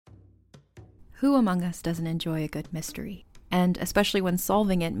Who among us doesn't enjoy a good mystery? And especially when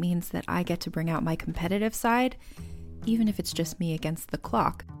solving it means that I get to bring out my competitive side, even if it's just me against the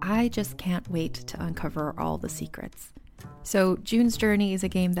clock. I just can't wait to uncover all the secrets. So June's Journey is a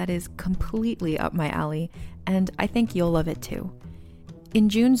game that is completely up my alley, and I think you'll love it too. In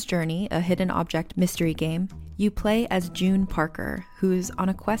June's Journey, a hidden object mystery game, you play as June Parker, who's on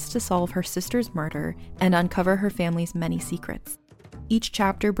a quest to solve her sister's murder and uncover her family's many secrets. Each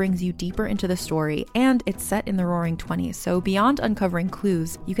chapter brings you deeper into the story, and it's set in the Roaring '20s, so beyond uncovering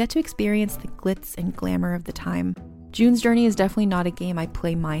clues, you get to experience the glitz and glamour of the time. June's Journey is definitely not a game I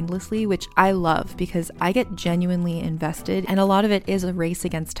play mindlessly, which I love because I get genuinely invested, and a lot of it is a race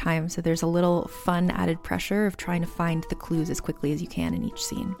against time, so there's a little fun added pressure of trying to find the clues as quickly as you can in each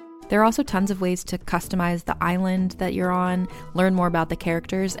scene. There are also tons of ways to customize the island that you're on, learn more about the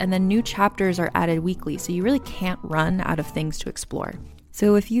characters, and then new chapters are added weekly, so you really can't run out of things to explore.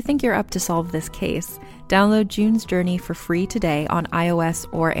 So if you think you're up to solve this case, download June's Journey for free today on iOS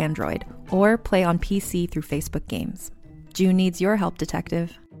or Android, or play on PC through Facebook Games. June needs your help,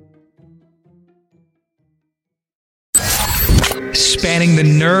 detective. Spanning the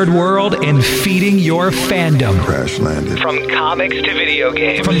nerd world and feeding your fandom. Crash landed. From comics to video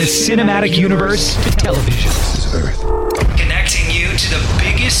games. From the cinematic universe to television. This is Earth. Connecting you to the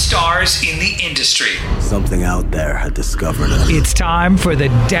biggest stars in the industry. Something out there had discovered us. It's time for the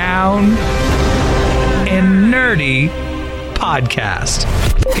Down and Nerdy podcast.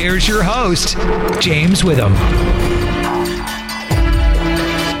 Here's your host, James Witham.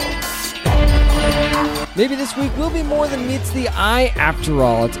 Maybe this week will be more than meets the eye after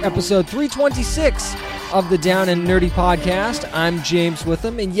all. It's episode 326 of the Down and Nerdy podcast. I'm James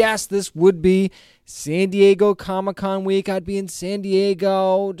Witham, and yes, this would be San Diego Comic-Con week. I'd be in San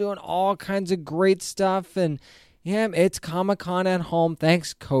Diego doing all kinds of great stuff, and yeah, it's Comic-Con at home,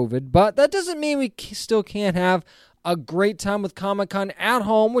 thanks COVID, but that doesn't mean we still can't have a great time with Comic-Con at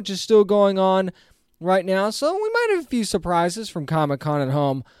home, which is still going on right now, so we might have a few surprises from Comic-Con at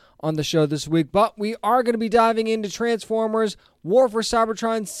home on the show this week, but we are going to be diving into Transformers War for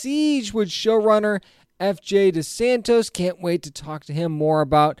Cybertron Siege with showrunner F.J. DeSanto. Can't wait to talk to him more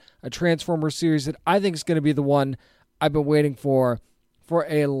about a Transformers series that I think is going to be the one I've been waiting for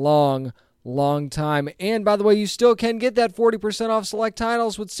a long time. And by the way, you still can get that 40% off select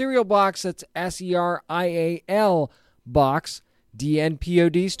titles with Serial Box. That's SERIAL Box.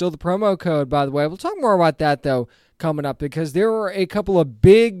 DNPOD, still the promo code, by the way. We'll talk more about that, though, coming up, because there are a couple of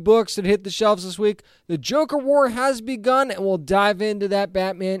big books that hit the shelves this week. The Joker War has begun, and we'll dive into that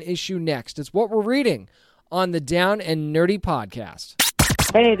Batman issue next. It's what we're reading on the Down and Nerdy podcast.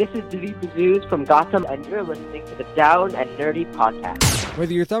 Hey, this is David Bazooz from Gotham, and you're listening to the Down and Nerdy podcast.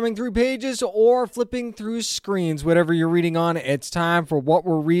 Whether you're thumbing through pages or flipping through screens, whatever you're reading on, it's time for what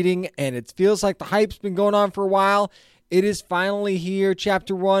we're reading, and it feels like the hype's been going on for a while. It is finally here,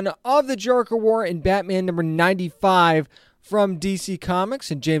 Chapter 1 of the Joker War in Batman number 95 from DC Comics,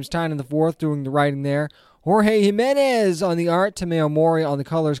 and James Tynion IV doing the writing there. Jorge Jimenez on the art, Tomeo Mori on the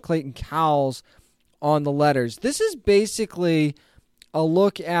colors, Clayton Cowles on the letters. This is basically a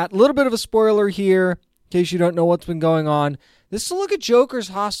look at, a little bit of a spoiler here, in case you don't know what's been going on. This is a look at Joker's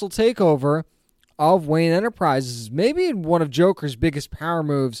hostile takeover of Wayne Enterprises, maybe one of Joker's biggest power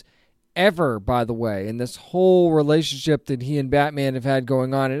moves ever, by the way, in this whole relationship that he and Batman have had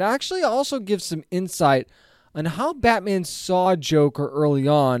going on. It actually also gives some insight on how Batman saw Joker early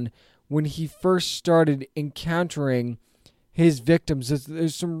on when he first started encountering his victims.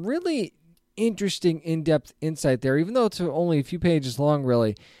 There's some really interesting in-depth insight there, even though it's only a few pages long,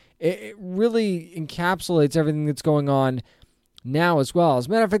 really. It really encapsulates everything that's going on now as well. As a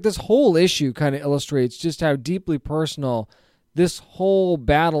matter of fact, this whole issue kind of illustrates just how deeply personal this whole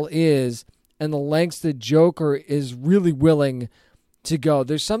battle is and the lengths that Joker is really willing to go.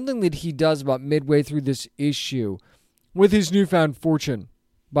 There's something that he does about midway through this issue with his newfound fortune,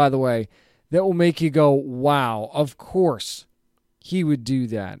 by the way, that will make you go, wow, of course he would do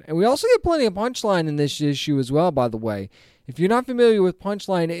that. And we also get plenty of Punchline in this issue as well, by the way. If you're not familiar with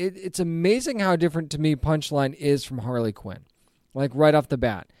Punchline, it's amazing how different to me Punchline is from Harley Quinn, like right off the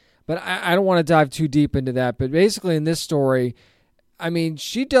bat. But I don't want to dive too deep into that. But basically in this story, I mean,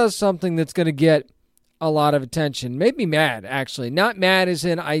 she does something that's going to get a lot of attention. Maybe mad, actually. Not mad as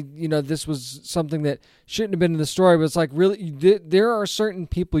in, this was something that shouldn't have been in the story. But it's like, really, there are certain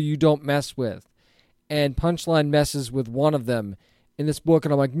people you don't mess with. And Punchline messes with one of them in this book.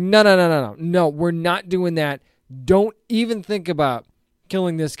 And I'm like, no, we're not doing that. Don't even think about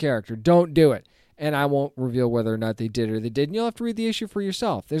killing this character. Don't do it. And I won't reveal whether or not they did or they didn't. You'll have to read the issue for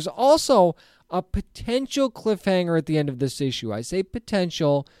yourself. There's also a potential cliffhanger at the end of this issue. I say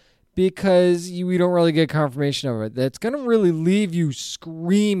potential because we don't really get confirmation of it. That's going to really leave you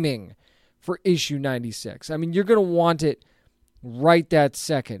screaming for issue 96. I mean, you're going to want it right that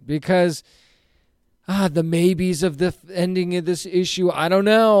second because the maybes of the ending of this issue, I don't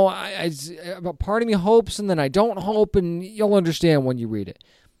know. Part of me hopes and then I don't hope, and you'll understand when you read it.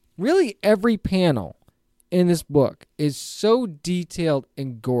 Really, every panel in this book is so detailed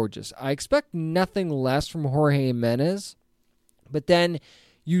and gorgeous. I expect nothing less from Jorge Jimenez, but then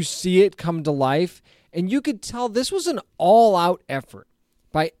you see it come to life, and you could tell this was an all-out effort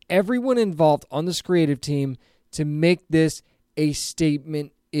by everyone involved on this creative team to make this a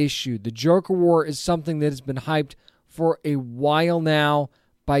statement issue. The Joker War is something that has been hyped for a while now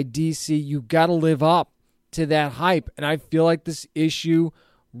by DC. You got to live up to that hype, and I feel like this issue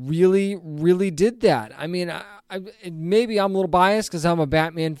really, really did that. I mean, maybe I'm a little biased because I'm a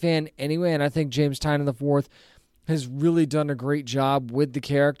Batman fan anyway, and I think James Tynion IV has really done a great job with the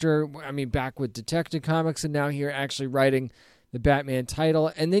character. I mean, back with Detective Comics and now here actually writing the Batman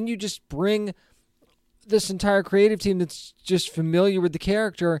title. And then you just bring this entire creative team that's just familiar with the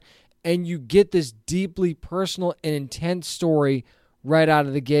character, and you get this deeply personal and intense story right out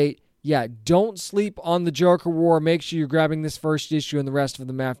of the gate. Yeah, don't sleep on the Joker War. Make sure you're grabbing this first issue and the rest of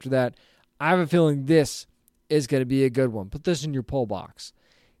them after that. I have a feeling this is going to be a good one. Put this in your pull box.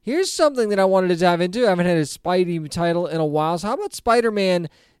 Here's something that I wanted to dive into. I haven't had a Spidey title in a while. So how about Spider-Man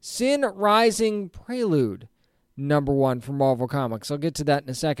Sin Rising Prelude #1 from Marvel Comics? I'll get to that in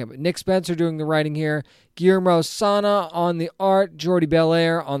a second. But Nick Spencer doing the writing here. Guillermo Sana on the art. Jordi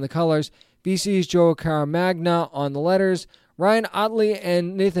Belair on the colors. VC's Joe Caramagna on the letters. Ryan Otley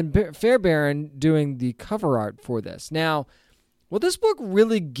and Nathan Fairbairn doing the cover art for this. Now, what this book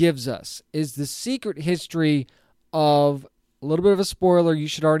really gives us is the secret history of, a little bit of a spoiler, you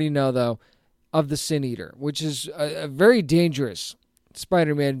should already know though, of the Sin Eater, which is a very dangerous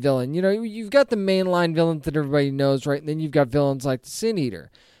Spider-Man villain. You know, you've got the mainline villains that everybody knows, right? And then you've got villains like the Sin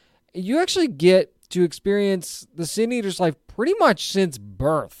Eater. You actually get to experience the Sin Eater's life pretty much since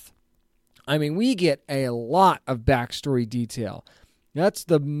birth. I mean, we get a lot of backstory detail. That's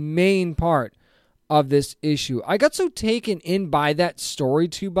the main part of this issue. I got so taken in by that story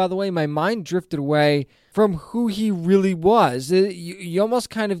too, by the way, my mind drifted away from who he really was. You almost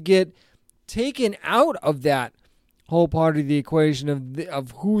kind of get taken out of that whole part of the equation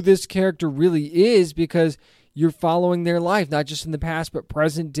of who this character really is, because you're following their life, not just in the past, but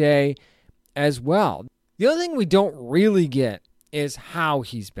present day as well. The other thing we don't really get is how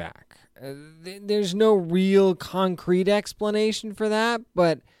he's back. There's no real concrete explanation for that,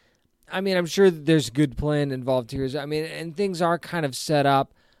 but I mean, I'm sure that there's a good plan involved here. I mean, and things are kind of set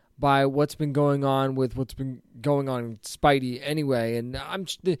up by what's been going on with Spidey anyway. And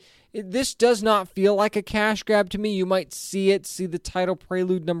this does not feel like a cash grab to me. You might see the title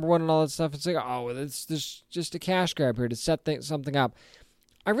Prelude #1 and all that stuff. It's like, oh, it's just a cash grab here to set something up.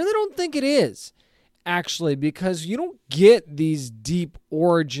 I really don't think it is, actually, because you don't get these deep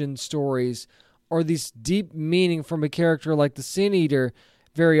origin stories or this deep meaning from a character like the Sin Eater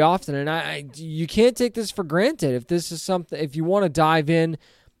very often, and you can't take this for granted. If this is something, if you want to dive in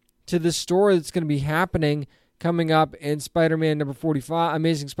to the story that's going to be happening coming up in Spider-Man #45,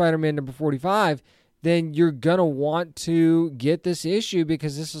 Amazing Spider-Man #45, then you're gonna want to get this issue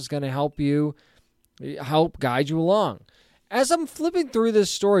because this is going to help guide you along. As I'm flipping through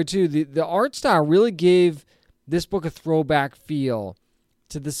this story too, the art style really gave this book a throwback feel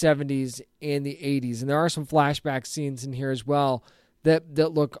to the 70s and the 80s, and there are some flashback scenes in here as well that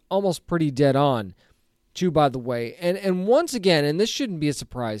look almost pretty dead on, too, by the way. And once again, and this shouldn't be a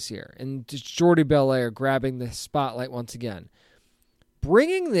surprise here, and just Jordi Belair grabbing the spotlight once again,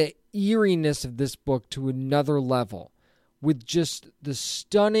 bringing the eeriness of this book to another level with just the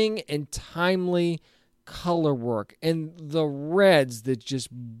stunning and timely color work and the reds that just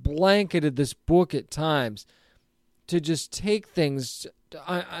blanketed this book at times to just take things.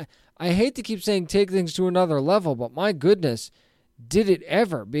 I hate to keep saying take things to another level, but my goodness, did it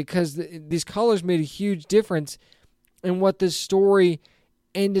ever, because these colors made a huge difference in what this story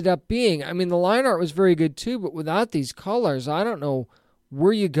ended up being. I mean, the line art was very good too, but without these colors, I don't know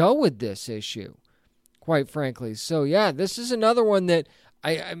where you go with this issue, quite frankly. So yeah, this is another one that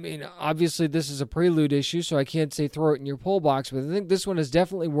I mean, obviously this is a Prelude issue, so I can't say throw it in your pull box, but I think this one is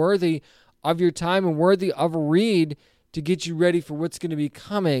definitely worthy of your time and worthy of a read to get you ready for what's going to be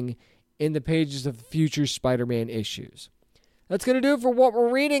coming in the pages of future Spider-Man issues. That's going to do it for what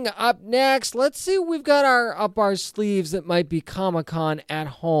we're reading. Up next, let's see what we've got up our sleeves that might be Comic-Con at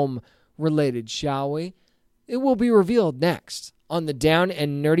home related, shall we? It will be revealed next on the Down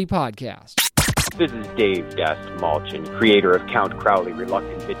and Nerdy Podcast. This is Dave Dast Malchin, creator of Count Crowley,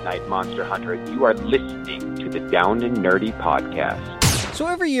 Reluctant Midnight Monster Hunter, and you are listening to the Down and Nerdy Podcast. So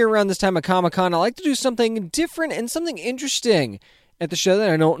every year around this time at Comic-Con, I like to do something different and something interesting at the show that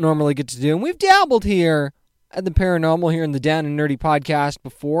I don't normally get to do. And we've dabbled here at the paranormal here in the Down and Nerdy Podcast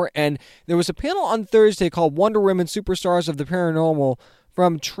before, and there was a panel on Thursday called Wonder Women Superstars of the Paranormal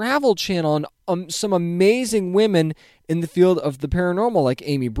from Travel Channel, and some amazing women in the field of the paranormal, like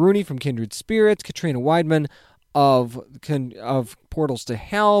Amy Bruni from Kindred Spirits, Katrina Weidman of Portals to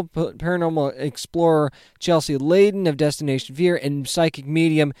Hell, paranormal explorer Chelsea Layden of Destination Fear, and psychic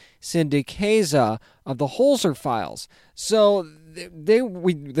medium Cindy Keza of the Holzer Files. So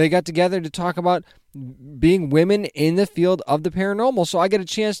they got together to talk about being women in the field of the paranormal. So I get a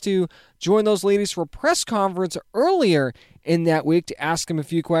chance to join those ladies for a press conference earlier in that week to ask them a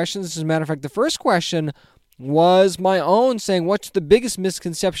few questions. As a matter of fact, the first question was my own, saying, what's the biggest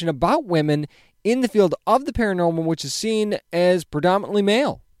misconception about women in the field of the paranormal, which is seen as predominantly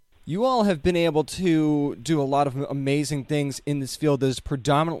male? You all have been able to do a lot of amazing things in this field that is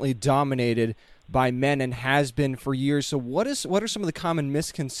predominantly dominated by men and has been for years. So what are some of the common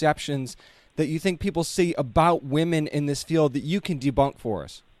misconceptions that you think people see about women in this field that you can debunk for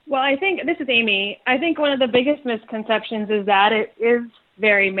us? Well, I think, this is Amy, I think one of the biggest misconceptions is that it is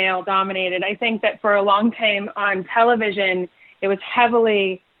very male-dominated. I think that for a long time on television, it was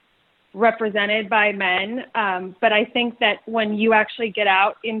heavily represented by men. But I think that when you actually get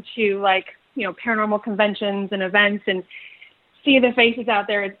out into, like, paranormal conventions and events and see the faces out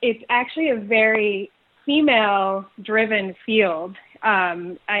there, it's actually a very female-driven field.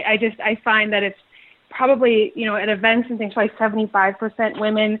 I find that it's probably, at events and things, probably 75%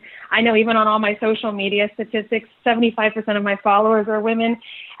 women. I know even on all my social media statistics, 75% of my followers are women.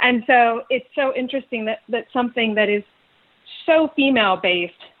 And so it's so interesting that something that is so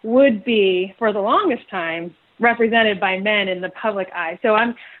female-based would be, for the longest time, represented by men in the public eye. So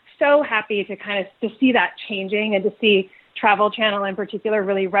I'm so happy to see that changing, and to see Travel Channel in particular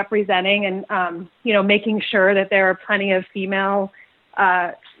really representing and, making sure that there are plenty of female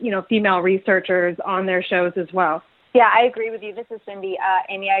researchers on their shows as well. Yeah, I agree with you. This is Cindy.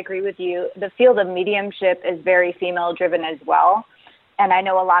 Amy, I agree with you. The field of mediumship is very female-driven as well. And I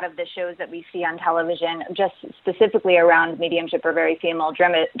know a lot of the shows that we see on television, just specifically around mediumship, are very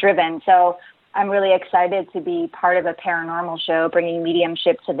female-driven. So I'm really excited to be part of a paranormal show, bringing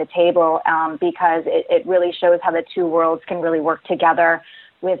mediumship to the table, because it really shows how the two worlds can really work together,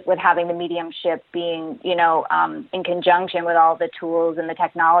 with having the mediumship being, in conjunction with all the tools and the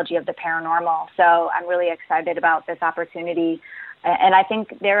technology of the paranormal. So I'm really excited about this opportunity. And I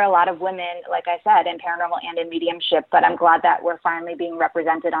think there are a lot of women, like I said, in paranormal and in mediumship, but I'm glad that we're finally being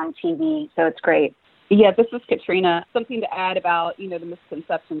represented on TV. So it's great. Yeah, this is Katrina. Something to add about, the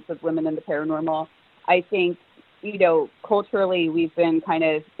misconceptions of women in the paranormal. I think, culturally, we've been kind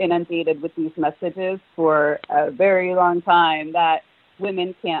of inundated with these messages for a very long time that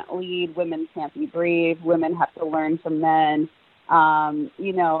women can't lead, women can't be brave, women have to learn from men, and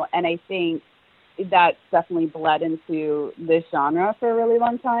I think that's definitely bled into this genre for a really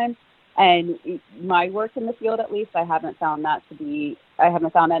long time. And my work in the field, at least, I haven't found any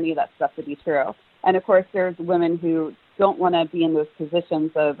of that stuff to be true. And of course, there's women who don't want to be in those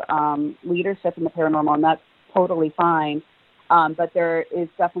positions of leadership in the paranormal, and that's totally fine. But there is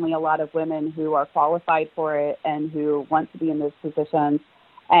definitely a lot of women who are qualified for it and who want to be in those positions.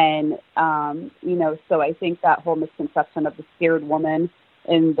 And, so I think that whole misconception of the scared woman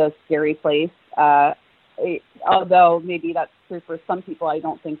in the scary place, although maybe that's true for some people, I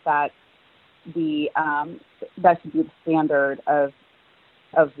don't think that that should be the standard of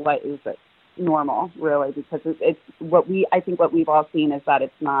what is normal, really, because it's what we've all seen is that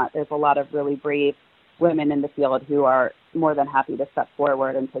it's not. There's a lot of really brave women in the field who are more than happy to step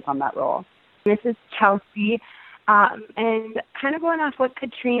forward and take on that role. This is Chelsea, and kind of going off what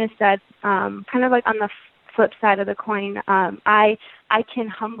Katrina said, kind of like on the flip side of the coin, I can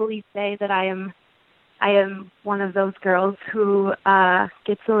humbly say that I am one of those girls who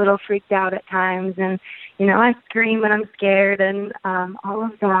gets a little freaked out at times, and I scream when I'm scared and all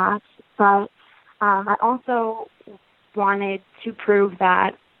of that. But I also wanted to prove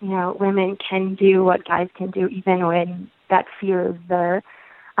that women can do what guys can do, even when that fear is there.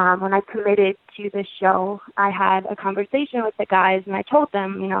 When I committed to the show, I had a conversation with the guys, and I told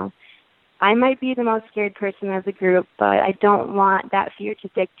them, I might be the most scared person of the group, but I don't want that fear to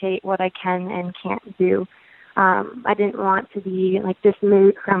dictate what I can and can't do. I didn't want to be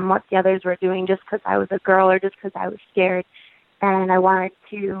dismayed from what the others were doing just because I was a girl or just because I was scared. And I wanted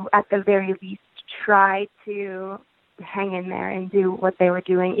to, at the very least, try to hang in there and do what they were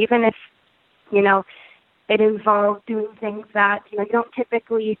doing, even if it involved doing things that, you don't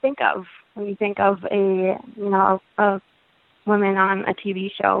typically think of when you think of a woman on a TV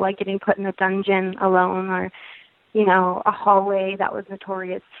show, like getting put in a dungeon alone, or, a hallway that was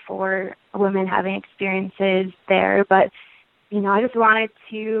notorious for women having experiences there. But, I just wanted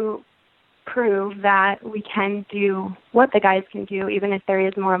to prove that we can do what the guys can do, even if there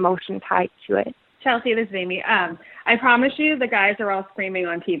is more emotion tied to it. Chelsea, this is Amy. I promise you the guys are all screaming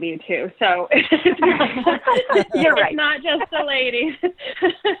on TV too. So You're right. It's not just the ladies.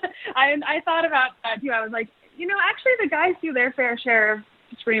 I thought about that too. I was like, actually the guys do their fair share of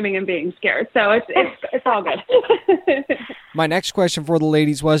screaming and being scared. So it's all good. My next question for the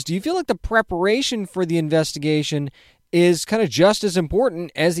ladies was, do you feel like the preparation for the investigation is kind of just as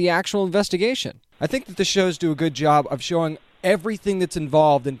important as the actual investigation? I think that the shows do a good job of showing everything that's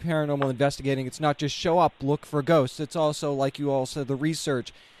involved in paranormal investigating. It's not just show up, look for ghosts. It's also, like you all said, the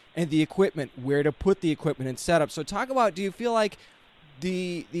research and the equipment, where to put the equipment and setup. So talk about, do you feel like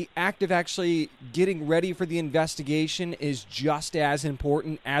the act of actually getting ready for the investigation is just as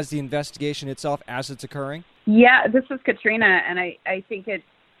important as the investigation itself as it's occurring? Yeah, this is Katrina, and I think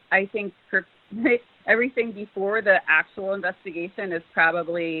for everything before the actual investigation is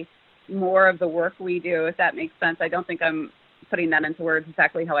probably more of the work we do, if that makes sense. I don't think I'm putting that into words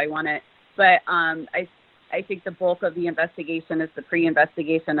exactly how I want it, but I think the bulk of the investigation is the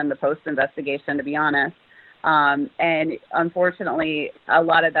pre-investigation and the post-investigation, to be honest. And unfortunately, a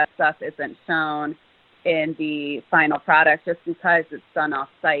lot of that stuff isn't shown in the final product just because it's done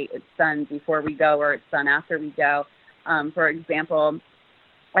off-site. It's done before we go, or it's done after we go. For example,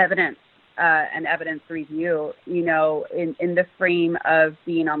 evidence and evidence review, in the frame of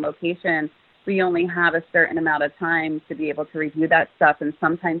being on location, we only have a certain amount of time to be able to review that stuff. And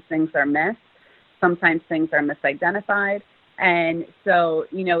sometimes things are missed. Sometimes things are misidentified. And so,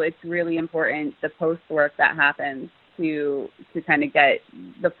 it's really important, the post work that happens to kind of get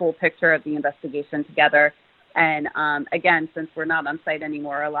the full picture of the investigation together. And again, since we're not on site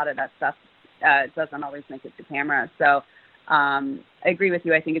anymore, a lot of that stuff doesn't always make it to camera. So I agree with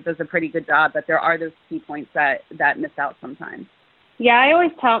you. I think it does a pretty good job, but there are those key points that miss out sometimes. Yeah,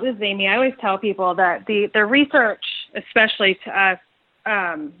 this is Amy, I always tell people that the research, especially to us,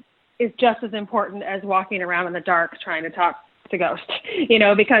 is just as important as walking around in the dark trying to talk to ghosts,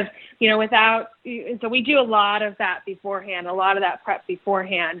 because, so we do a lot of that beforehand, a lot of that prep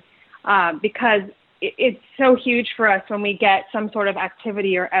beforehand, because it's so huge for us when we get some sort of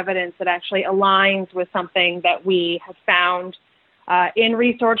activity or evidence that actually aligns with something that we have found in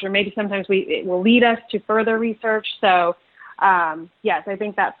research, or maybe sometimes it will lead us to further research. So, yes, I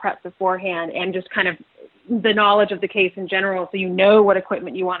think that prep beforehand and just kind of the knowledge of the case in general, so what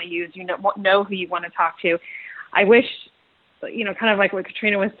equipment you want to use, know who you want to talk to. I wish, kind of like what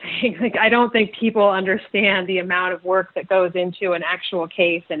Katrina was saying, like I don't think people understand the amount of work that goes into an actual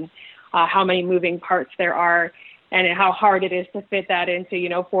case and how many moving parts there are and how hard it is to fit that into,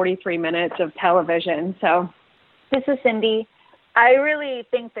 43 minutes of television. So this is Cindy. I really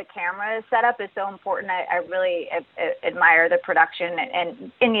think the camera setup is so important. I really admire the production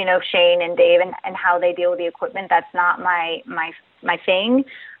and Shane and Dave and how they deal with the equipment. That's not my thing,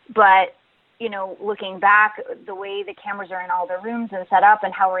 but looking back, the way the cameras are in all the rooms and set up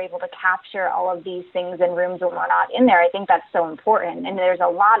and how we're able to capture all of these things in rooms when we're not in there, I think that's so important. And there's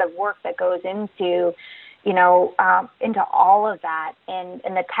a lot of work that goes into all of that. And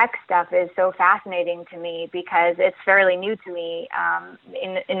the tech stuff is so fascinating to me because it's fairly new to me.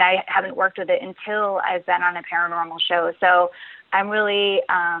 And I haven't worked with it until I've been on a paranormal show. So I'm really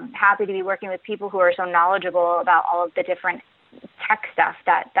happy to be working with people who are so knowledgeable about all of the different tech stuff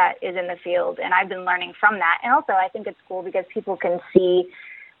that is in the field. And I've been learning from that. And also I think it's cool because people can see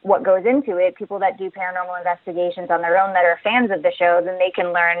what goes into it. People that do paranormal investigations on their own that are fans of the show, then they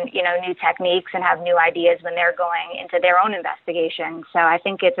can learn, new techniques and have new ideas when they're going into their own investigation. So I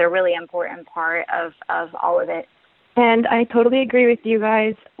think it's a really important part of all of it. And I totally agree with you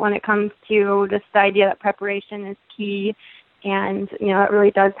guys when it comes to just the idea that preparation is key. And, it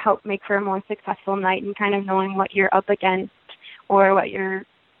really does help make for a more successful night and kind of knowing what you're up against or what you're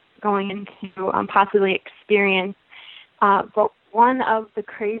going into possibly experience. But one of the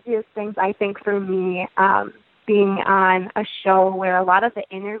craziest things I think for me, being on a show where a lot of the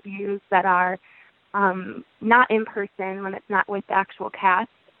interviews that are not in person, when it's not with the actual cast,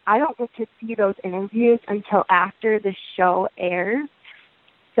 I don't get to see those interviews until after the show airs.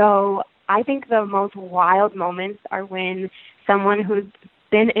 So I think the most wild moments are when someone who's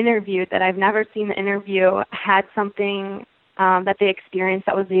been interviewed that I've never seen the interview had something that they experienced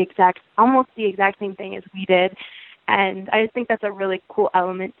that was almost the exact same thing as we did. And I just think that's a really cool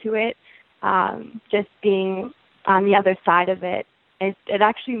element to it. just being on the other side of it, it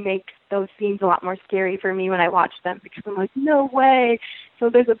actually makes those scenes a lot more scary for me when I watch them, because I'm like, no way. So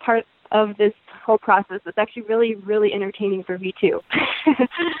there's a part of this whole process that's actually really, really entertaining for me too.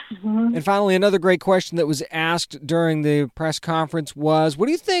 And finally, another great question that was asked during the press conference was, what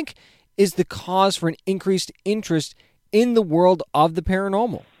do you think is the cause for an increased interest in the world of the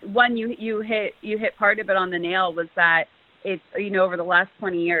paranormal? One, you hit part of it on the nail, was that it's, over the last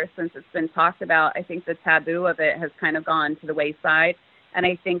 20 years since it's been talked about, I think the taboo of it has kind of gone to the wayside. And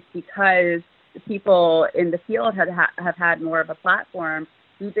I think because people in the field have had more of a platform,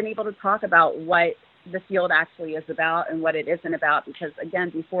 we've been able to talk about what the field actually is about and what it isn't about. Because, again,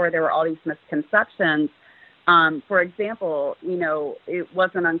 before there were all these misconceptions. For example, it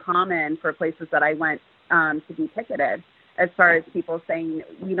wasn't uncommon for places that I went to be ticketed, as far as people saying,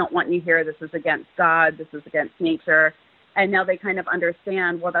 we don't want you here, this is against God, this is against nature. And now they kind of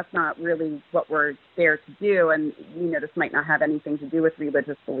understand, well, that's not really what we're there to do. And, this might not have anything to do with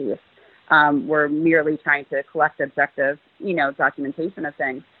religious beliefs. We're merely trying to collect objective, documentation of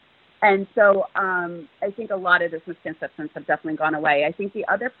things. And so I think a lot of those misconceptions have definitely gone away. I think the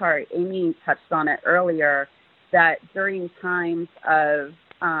other part, Amy touched on it earlier, that during times of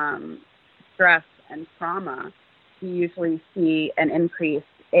stress and trauma, you usually see an increase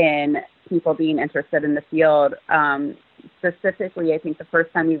in people being interested in the field. Specifically, I think the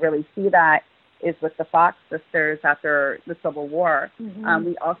first time we really see that is with the Fox sisters after the Civil War. Mm-hmm.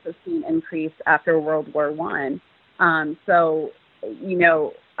 We also see an increase after World War I. So,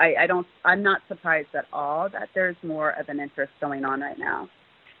 I'm not surprised at all that there's more of an interest going on right now.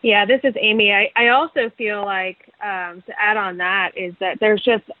 Yeah, this is Amy. I also feel like, to add on that, is that there's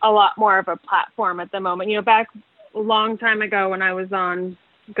just a lot more of a platform at the moment. Back a long time ago when I was on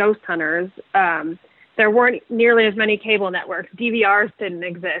Ghost Hunters, there weren't nearly as many cable networks. DVRs didn't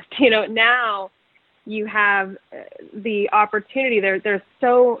exist. Now you have the opportunity. There's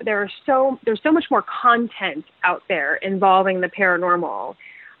so much more content out there involving the paranormal,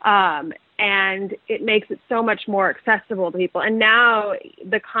 and it makes it so much more accessible to people. And now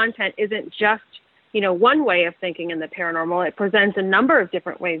the content isn't just one way of thinking in the paranormal. It presents a number of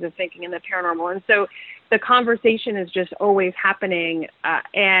different ways of thinking in the paranormal, and so the conversation is just always happening.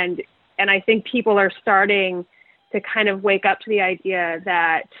 And I think people are starting to kind of wake up to the idea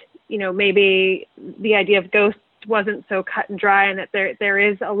that, maybe the idea of ghosts wasn't so cut and dry, and that there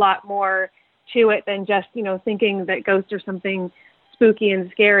is a lot more to it than just, thinking that ghosts are something spooky and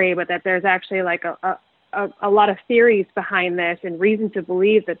scary, but that there's actually like a lot of theories behind this and reason to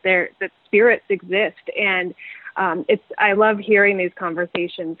believe that that spirits exist. And I love hearing these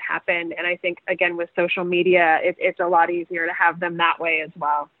conversations happen. And I think, again, with social media, it's a lot easier to have them that way as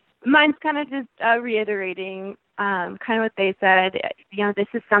well. Mine's kind of just reiterating kind of what they said. This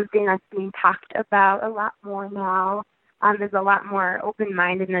is something that's being talked about a lot more now. There's a lot more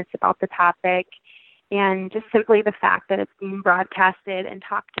open-mindedness about the topic, and just simply the fact that it's being broadcasted and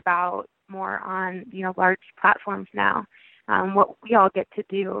talked about more on large platforms now. What we all get to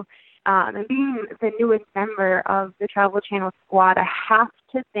do. And being the newest member of the Travel Channel squad, I have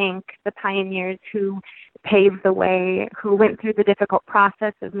to thank the pioneers who paved the way, who went through the difficult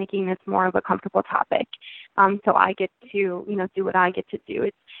process of making this more of a comfortable topic. So I get to, do what I get to do.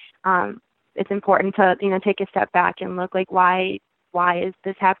 It's important to, take a step back and look like why is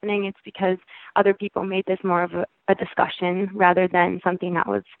this happening? It's because other people made this more of a discussion rather than something that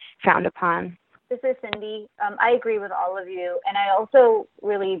was frowned upon. This is Cindy. I agree with all of you. And I also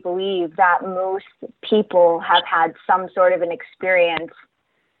really believe that most people have had some sort of an experience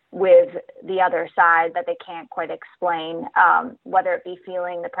with the other side that they can't quite explain, whether it be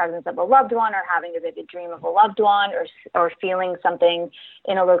feeling the presence of a loved one or having a vivid dream of a loved one or feeling something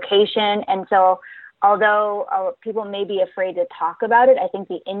in a location. And so although people may be afraid to talk about it, I think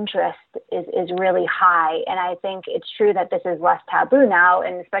the interest is really high. And I think it's true that this is less taboo now,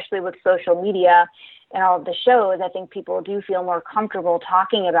 and especially with social media and all of the shows, I think people do feel more comfortable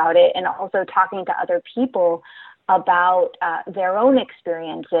talking about it and also talking to other people about their own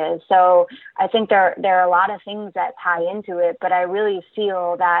experiences. So I think there are a lot of things that tie into it, but I really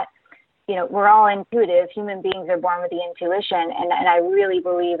feel that we're all intuitive. Human beings are born with the intuition. And I really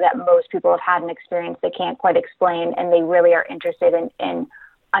believe that most people have had an experience they can't quite explain, and they really are interested in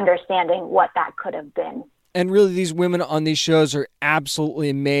understanding what that could have been. And really, these women on these shows are absolutely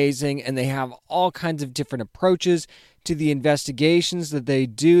amazing, and they have all kinds of different approaches to the investigations that they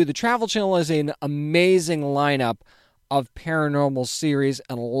do. The Travel Channel is an amazing lineup of paranormal series,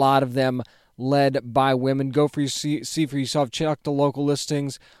 and a lot of them led by women. Go see for yourself. Check the local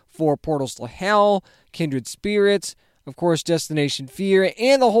listings for Portals to Hell, Kindred Spirits, of course, Destination Fear,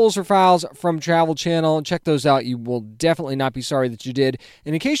 and the Holzer Files from Travel Channel. Check those out. You will definitely not be sorry that you did.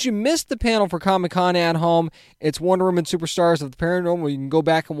 And in case you missed the panel for Comic-Con at Home, it's Wonder Woman Superstars of the Paranormal. You can go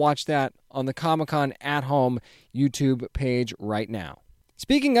back and watch that on the Comic-Con at Home YouTube page right now.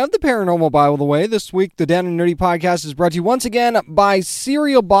 Speaking of the paranormal, by the way, this week the Down and Nerdy podcast is brought to you once again by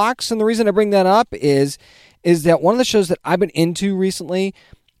Cereal Box. And the reason I bring that up is that one of the shows that I've been into recently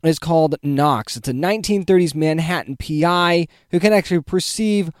is called Knox. It's a 1930s Manhattan PI who can actually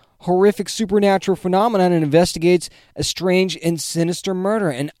perceive horrific supernatural phenomenon and investigates a strange and sinister murder.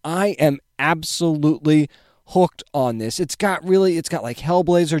 And I am absolutely hooked on this. It's got like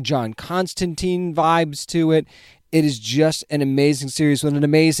Hellblazer, John Constantine vibes to it. It is just an amazing series with an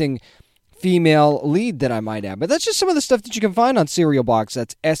amazing female lead that I might add. But that's just some of the stuff that you can find on Cereal Box.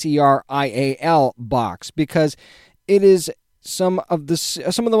 That's Serial Box, because it is some of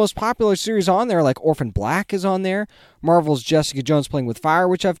the most popular series on there, like Orphan Black is on there, Marvel's Jessica Jones Playing with Fire,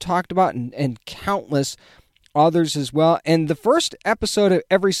 which I've talked about, and countless others as well. And the first episode of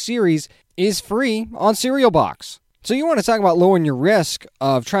every series is free on Cereal Box. So you want to talk about lowering your risk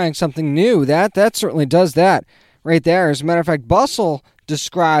of trying something new, that certainly does that right there. As a matter of fact, Bustle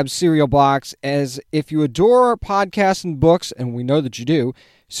describes Cereal Box as, if you adore podcasts and books, and we know that you do,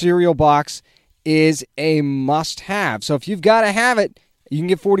 Cereal Box is a must-have. So if you've got to have it, you can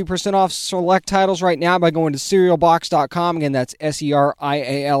get 40% off select titles right now by going to cerealbox.com. Again, that's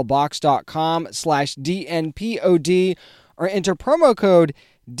serialbox.com/DNPOD, or enter promo code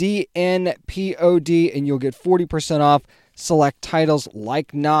DNPOD, and you'll get 40% off select titles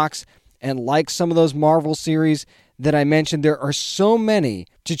like Knox and like some of those Marvel series that I mentioned. There are so many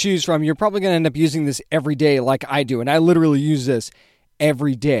to choose from. You're probably going to end up using this every day like I do, and I literally use this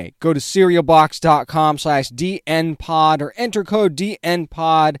every day. Go to serialbox.com/DNPOD or enter code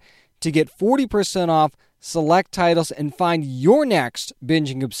DNPOD to get 40% off select titles and find your next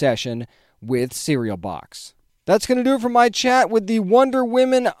binging obsession with Cereal Box. That's going to do it for my chat with the Wonder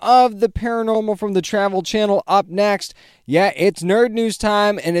Women of the Paranormal from the Travel Channel. Up next, yeah, it's Nerd News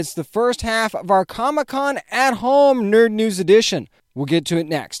time, and it's the first half of our Comic-Con at Home Nerd News edition. We'll get to it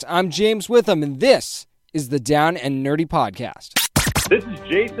next. I'm James Witham, and this is the Down and Nerdy Podcast. This is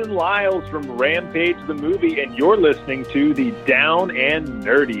Jason Lyles from Rampage the Movie, and you're listening to the Down and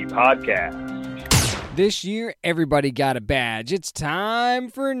Nerdy Podcast. This year, everybody got a badge. It's time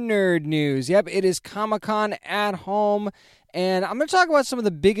for Nerd News. Yep, it is Comic-Con at Home, and I'm going to talk about some of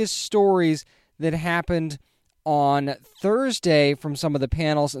the biggest stories that happened on Thursday from some of the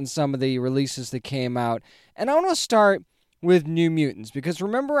panels and some of the releases that came out. And I want to start with New Mutants, because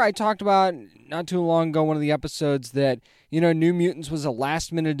remember I talked about not too long ago, one of the episodes, that, New Mutants was a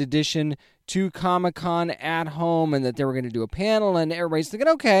last-minute addition to Comic-Con at Home, and that they were going to do a panel, and everybody's thinking,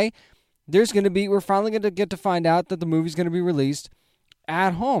 okay, we're finally going to get to find out that the movie's going to be released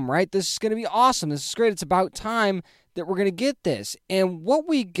at home, right? This is going to be awesome. This is great. It's about time that we're going to get this. And what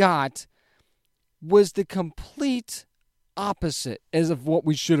we got was the complete opposite as of what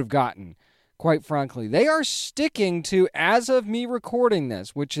we should have gotten, quite frankly. They are sticking to, as of me recording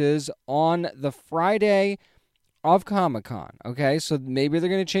this, which is on the Friday of Comic-Con, okay? So maybe they're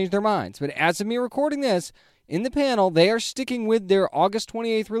going to change their minds. But as of me recording this, in the panel, they are sticking with their August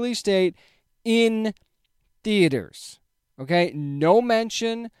 28th release date in theaters. Okay? No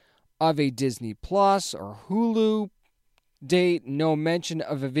mention of a Disney Plus or Hulu date. No mention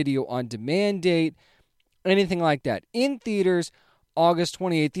of a video on demand date. Anything like that. In theaters, August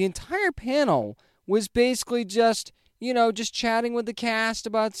 28th. The entire panel was basically just chatting with the cast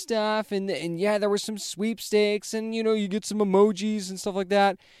about stuff. And yeah, there were some sweepstakes and, you get some emojis and stuff like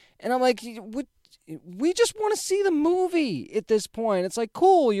that. And I'm like, we just want to see the movie at this point. It's like,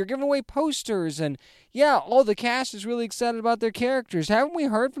 cool, you're giving away posters, and yeah, all the cast is really excited about their characters. Haven't we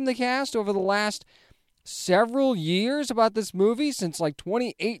heard from the cast over the last several years about this movie, since like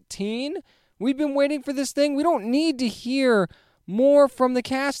 2018? We've been waiting for this thing. We don't need to hear more from the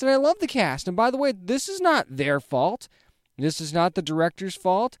cast, and I love the cast. And by the way, this is not their fault. This is not the director's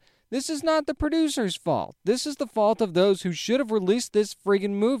fault. This is not the producer's fault. This is the fault of those who should have released this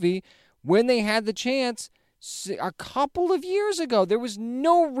friggin' movie when they had the chance a couple of years ago. There was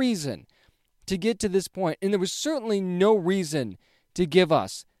no reason to get to this point, and there was certainly no reason to give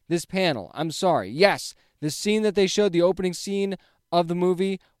us this panel. I'm sorry. Yes, the scene that they showed, the opening scene of the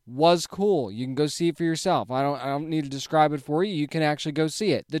movie, was cool. You can go see it for yourself. I don't need to describe it for you. You can actually go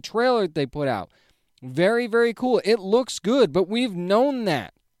see it. The trailer that they put out, very, very cool. It looks good, but we've known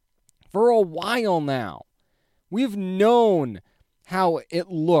that for a while now. We've known how it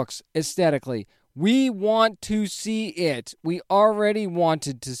looks aesthetically. We want to see it. We already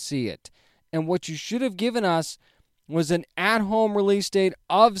wanted to see it. And what you should have given us was an at-home release date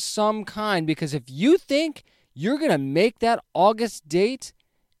of some kind, because if you think you're going to make that August date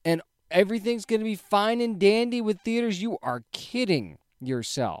and everything's going to be fine and dandy with theaters, you are kidding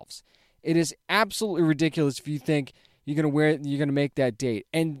yourselves. It is absolutely ridiculous if you think you're going to make that date.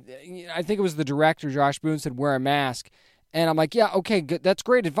 And I think it was the director, Josh Boone, said wear a mask. And I'm like, yeah, okay, good. That's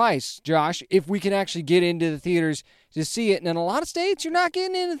great advice, Josh, if we can actually get into the theaters to see it. And in a lot of states, you're not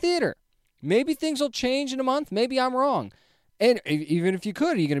getting in the theater. Maybe things will change in a month. Maybe I'm wrong. And even if you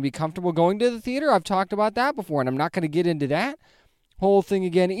could, are you going to be comfortable going to the theater? I've talked about that before, and I'm not going to get into that whole thing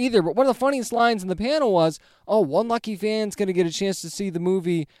again either. But one of the funniest lines in the panel was, one lucky fan's going to get a chance to see the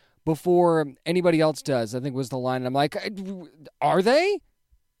movie before anybody else does, I think was the line. And I'm like, are they?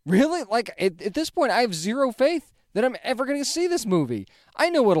 Really? Like, at this point, I have zero faith that I'm ever going to see this movie.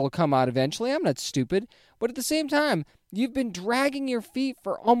 I know it'll come out eventually. I'm not stupid. But at the same time, you've been dragging your feet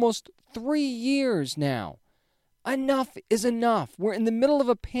for almost 3 years now. Enough is enough. We're in the middle of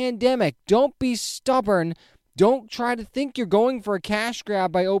a pandemic. Don't be stubborn. Don't try to think you're going for a cash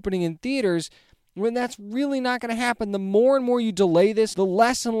grab by opening in theaters when that's really not going to happen. The more and more you delay this, the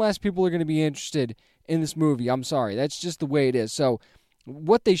less and less people are going to be interested in this movie. I'm sorry. That's just the way it is. So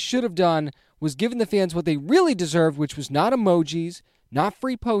what they should have done was given the fans what they really deserved, which was not emojis, not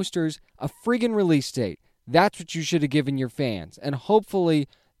free posters, a friggin' release date. That's what you should have given your fans. And hopefully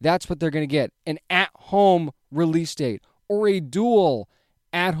that's what they're going to get. An at-home release date or a dual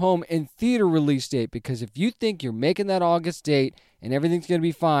at-home and theater release date. Because if you think you're making that August date and everything's going to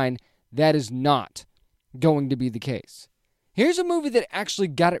be fine, that is not going to be the case. Here's a movie that actually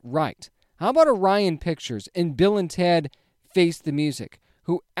got it right. How about Orion Pictures and Bill and Ted Face the Music,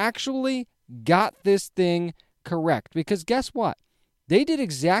 who actually got this thing correct? Because guess what? They did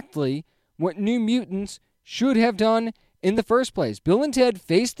exactly what New Mutants should have done in the first place. Bill and Ted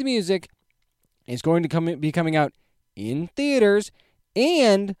Face the Music is going to be coming out in theaters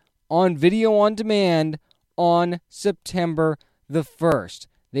and on video on demand on September the 1st.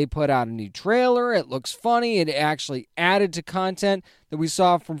 They put out a new trailer. It looks funny. It actually added to content that we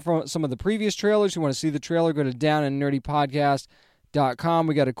saw from some of the previous trailers. If you want to see the trailer, go to downandnerdypodcast.com.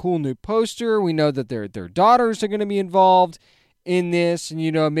 We got a cool new poster. We know that their daughters are going to be involved in this.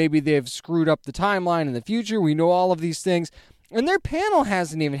 And, maybe they've screwed up the timeline in the future. We know all of these things. And their panel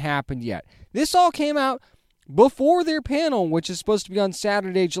hasn't even happened yet. This all came out before their panel, which is supposed to be on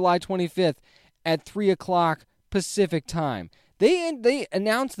Saturday, July 25th at 3 o'clock Pacific time. They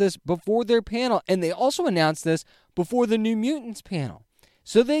announced this before their panel, and they also announced this before the New Mutants panel.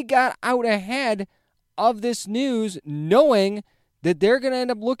 So they got out ahead of this news knowing that they're going to end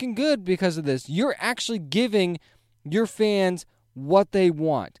up looking good because of this. You're actually giving your fans what they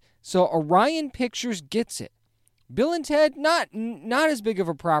want. So Orion Pictures gets it. Bill and Ted, not as big of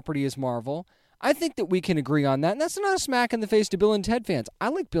a property as Marvel. I think that we can agree on that, and that's not a smack in the face to Bill and Ted fans. I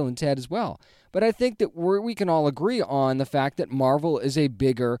like Bill and Ted as well, but I think that we can all agree on the fact that Marvel is a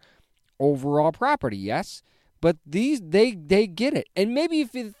bigger overall property, yes? But they get it, and maybe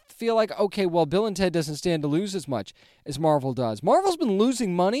if you feel like, okay, well, Bill and Ted doesn't stand to lose as much as Marvel does. Marvel's been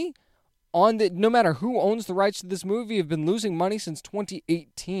losing money no matter who owns the rights to this movie, have been losing money since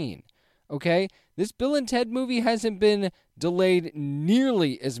 2018. Okay? This Bill and Ted movie hasn't been delayed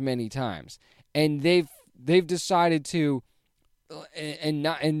nearly as many times. And they've decided to, and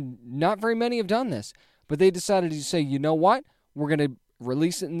not very many have done this, but they decided to say, you know what? We're going to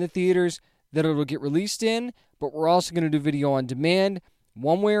release it in the theaters that it'll get released in, but we're also going to do video on demand.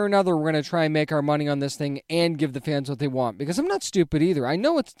 One way or another, we're going to try and make our money on this thing and give the fans what they want. Because I'm not stupid either. I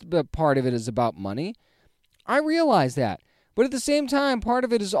know part of it is about money. I realize that. But at the same time, part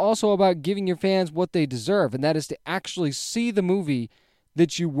of it is also about giving your fans what they deserve, and that is to actually see the movie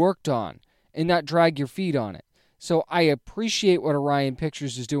that you worked on and not drag your feet on it. So I appreciate what Orion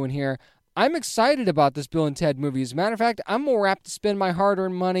Pictures is doing here. I'm excited about this Bill and Ted movie. As a matter of fact, I'm more apt to spend my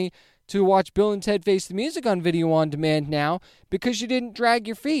hard-earned money to watch Bill and Ted Face the Music on video on demand now because you didn't drag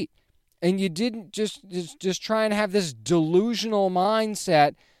your feet. And you didn't just try and have this delusional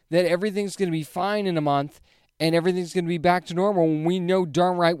mindset that everything's going to be fine in a month and everything's going to be back to normal when we know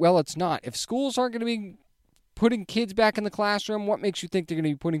darn right well it's not. If schools aren't going to be putting kids back in the classroom, what makes you think they're going to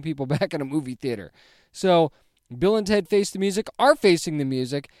be putting people back in a movie theater? So Bill and Ted Face the Music are facing the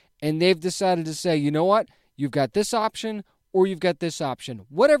music, and they've decided to say, you know what? You've got this option or you've got this option.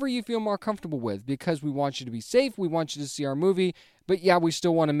 Whatever you feel more comfortable with, because we want you to be safe, we want you to see our movie, but yeah, we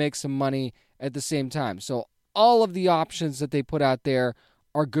still want to make some money at the same time. So all of the options that they put out there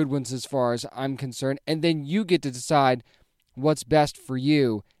are good ones as far as I'm concerned, and then you get to decide what's best for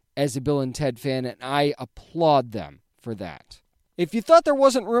you as a Bill and Ted fan, and I applaud them for that. If you thought there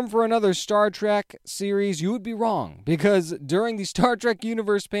wasn't room for another Star Trek series, you would be wrong. Because during the Star Trek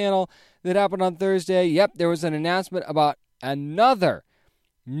Universe panel that happened on Thursday, there was an announcement about another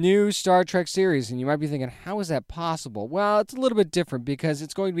new Star Trek series. And you might be thinking, how is that possible? Well, it's a little bit different because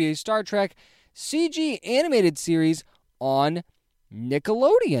it's going to be a Star Trek CG animated series on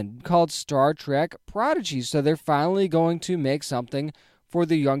Nickelodeon called Star Trek Prodigy. So they're finally going to make something for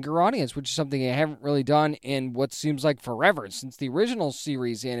the younger audience, which is something they haven't really done in what seems like forever, since the original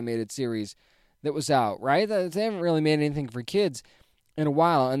animated series that was out, right? They haven't really made anything for kids in a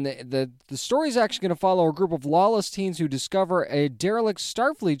while. And the story is actually going to follow a group of lawless teens who discover a derelict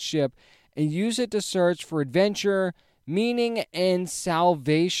Starfleet ship and use it to search for adventure, meaning, and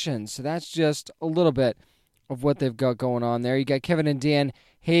salvation. So that's just a little bit of what they've got going on there. You got Kevin and Dan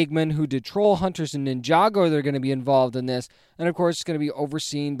Hagman, who did Troll Hunters and Ninjago. They're going to be involved in this. And, of course, it's going to be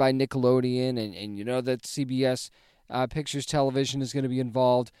overseen by Nickelodeon. And you know that CBS Pictures Television is going to be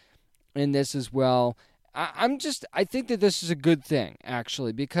involved in this as well. I think that this is a good thing,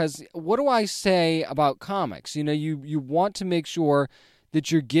 actually, because what do I say about comics? You know, you want to make sure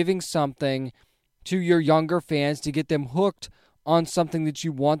that you're giving something to your younger fans to get them hooked on something that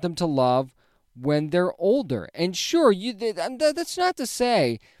you want them to love when they're older. And sure, that's not to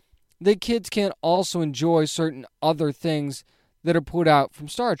say that kids can't also enjoy certain other things that are put out from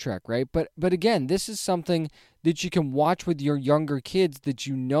Star Trek, right? But again, this is something that you can watch with your younger kids that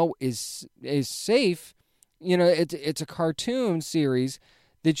you know is safe. You know, it's a cartoon series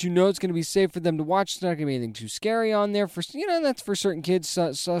that you know it's going to be safe for them to watch. It's not going to be anything too scary on there. That's for certain kids.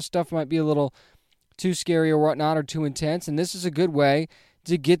 So stuff might be a little too scary or whatnot, or too intense. And this is a good way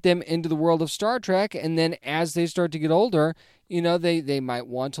to get them into the world of Star Trek. And then as they start to get older, you know, they might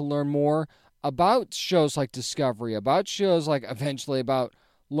want to learn more about shows like Discovery, about shows like eventually about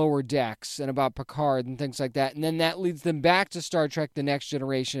Lower Decks and about Picard and things like that. And then that leads them back to Star Trek The Next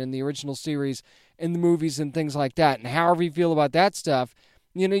Generation and the original series and the movies and things like that. And however you feel about that stuff,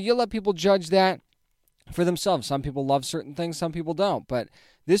 you know, you let people judge that for themselves. Some people love certain things, some people don't. But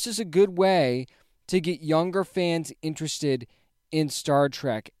this is a good way to get younger fans interested in Star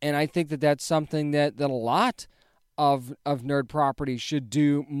Trek. And I think that that's something that a lot of nerd properties should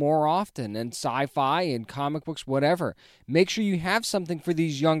do more often, and sci-fi and comic books, whatever. Make sure you have something for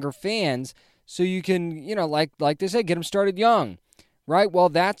these younger fans so you can, you know, like they say, get them started young, right? Well,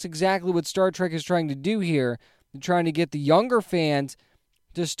 that's exactly what Star Trek is trying to do here. They're trying to get the younger fans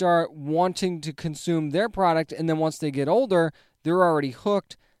to start wanting to consume their product, and then once they get older, they're already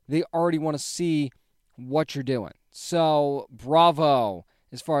hooked. They already want to see what you're doing. So, bravo,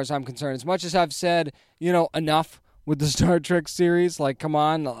 as far as I'm concerned. As much as I've said, you know, enough with the Star Trek series, like, come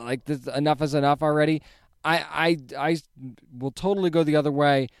on, like, this, enough is enough already, I will totally go the other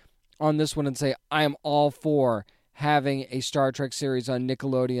way on this one and say I am all for having a Star Trek series on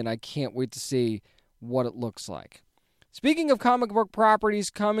Nickelodeon. I can't wait to see what it looks like. Speaking of comic book properties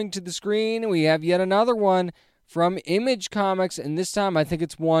coming to the screen, we have yet another one from Image Comics, and this time I think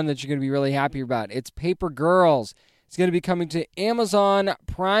it's one that you're going to be really happy about. It's Paper Girls. It's going to be coming to Amazon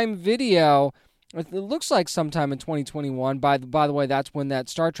Prime Video. It looks like sometime in 2021. By the way, that's when that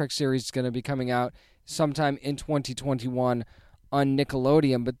Star Trek series is going to be coming out, sometime in 2021 on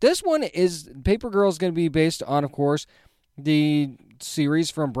Nickelodeon. But this one is, Paper Girls, going to be based on, of course, the series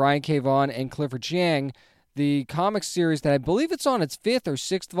from Brian K. Vaughan and Clifford Chang, the comic series that I believe it's on its 5th or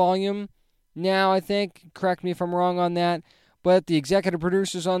 6th volume now, I think. Correct me if I'm wrong on that. But the executive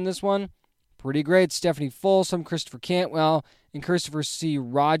producers on this one, pretty great. Stephanie Folsom, Christopher Cantwell, and Christopher C.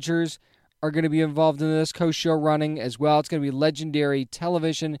 Rogers are going to be involved in this, co-show running as well. It's going to be Legendary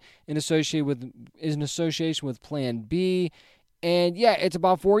Television in association with Plan B. And yeah, it's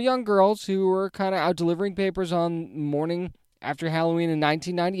about 4 young girls who are kind of out delivering papers on morning after Halloween in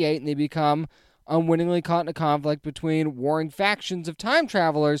 1998, and they become unwittingly caught in a conflict between warring factions of time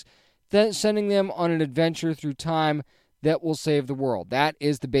travelers, then sending them on an adventure through time that will save the world. That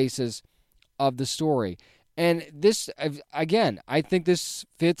is the basis of the story. And this, again, I think this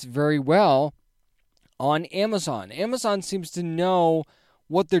fits very well on Amazon. Amazon seems to know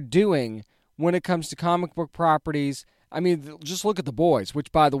what they're doing when it comes to comic book properties. I mean, just look at The Boys,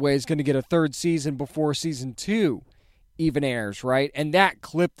 which, by the way, is going to get a 3rd season before season 2 even airs, right? And that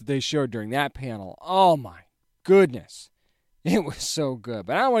clip that they showed during that panel, oh my goodness, it was so good.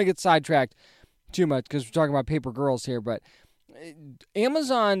 But I don't want to get sidetracked too much because we're talking about Paper Girls here, but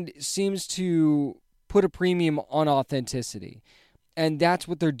Amazon seems to put a premium on authenticity, and that's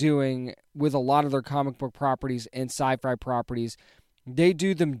what they're doing with a lot of their comic book properties and sci-fi properties. They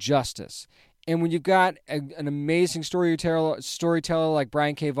do them justice. And when you've got an amazing storyteller like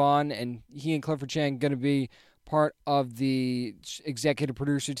Brian K. Vaughan, and he and Clifford Chang going to be part of the executive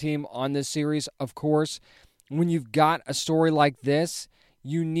producer team on this series, of course. When you've got a story like this,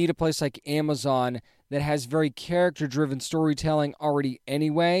 you need a place like Amazon that has very character-driven storytelling already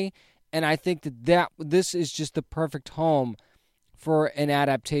anyway. And I think that this is just the perfect home for an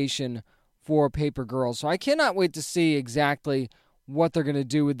adaptation for Paper Girls. So I cannot wait to see exactly what they're going to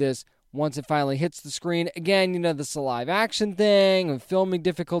do with this once it finally hits the screen. Again, this is a live action thing, and filming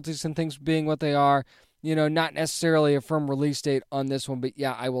difficulties and things being what they are. Not necessarily a firm release date on this one, but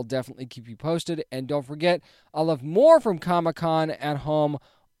yeah, I will definitely keep you posted. And don't forget, I'll have more from Comic-Con at Home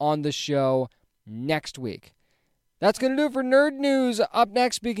on the show next week. That's going to do it for Nerd News. Up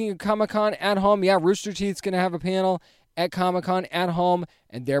next, speaking of Comic-Con at Home, yeah, Rooster Teeth's going to have a panel at Comic-Con at Home,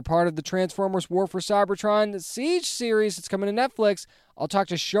 and they're part of the Transformers War for Cybertron Siege series that's coming to Netflix. I'll talk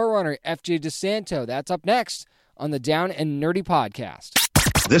to showrunner F.J. DeSanto. That's up next on the Down and Nerdy Podcast.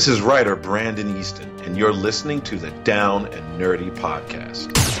 This is writer Brandon Easton, and you're listening to the Down and Nerdy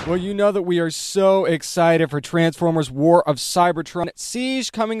Podcast. Well, you know that we are so excited for Transformers War of Cybertron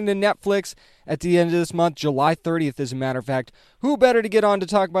Siege coming to Netflix at the end of this month, July 30th, as a matter of fact. Who better to get on to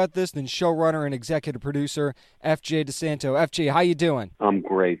talk about this than showrunner and executive producer F.J. DeSanto? F.J., how you doing? I'm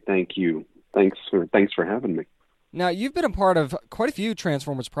great, thank you. Thanks for having me. Now, you've been a part of quite a few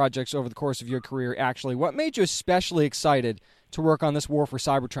Transformers projects over the course of your career, actually. What made you especially excited to work on this War for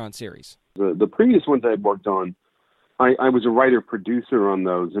Cybertron series? The previous ones I had worked on, I was a writer-producer on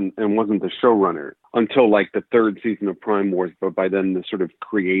those and wasn't the showrunner until like the third season of Prime Wars, but by then the sort of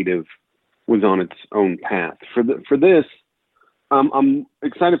creative was on its own path. For this, I'm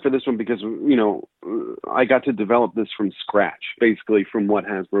excited for this one because, I got to develop this from scratch, basically from what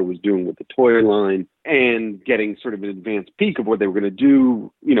Hasbro was doing with the toy line and getting sort of an advanced peek of what they were going to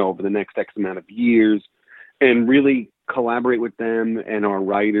do, over the next X amount of years, and really collaborate with them and our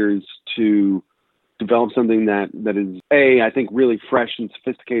writers to develop something that is, I think, really fresh and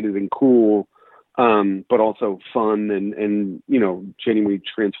sophisticated and cool, but also fun and genuinely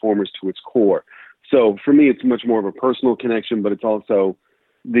Transformers to its core. So for me, it's much more of a personal connection, but it's also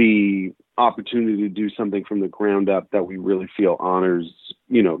the opportunity to do something from the ground up that we really feel honors,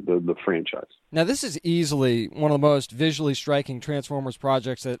 the franchise. Now, this is easily one of the most visually striking Transformers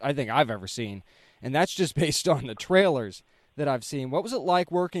projects that I think I've ever seen, and that's just based on the trailers that I've seen. What was it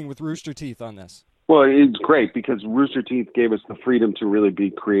like working with Rooster Teeth on this? Well, it's great because Rooster Teeth gave us the freedom to really be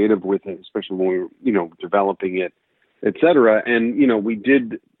creative with it, especially when we were, developing it, et cetera. And, we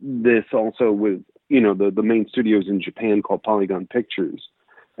did this also with, the main studios in Japan called Polygon Pictures.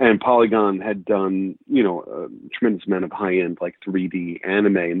 And Polygon had done, a tremendous amount of high-end, like 3D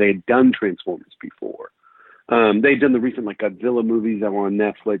anime, and they had done Transformers before. They'd done the recent, like, Godzilla movies that were on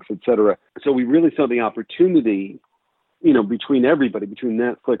Netflix, et cetera. So we really saw the opportunity, between everybody, between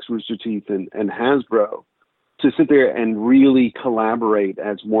Netflix, Rooster Teeth, and Hasbro, to sit there and really collaborate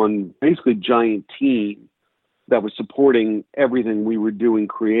as one basically giant team that was supporting everything we were doing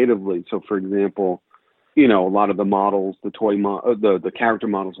creatively. So, for example, a lot of the models, the character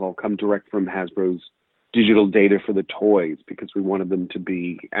models all come direct from Hasbro's digital data for the toys because we wanted them to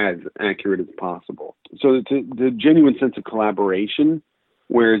be as accurate as possible. So it's the genuine sense of collaboration,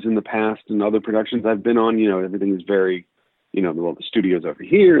 whereas in the past and other productions I've been on, everything is very, the studio's over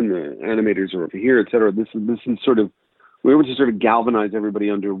here and the animators are over here, et cetera. This is sort of, we were able to sort of galvanize everybody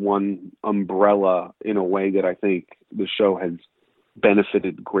under one umbrella in a way that I think the show has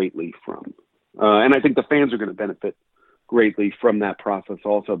benefited greatly from. And I think the fans are going to benefit greatly from that process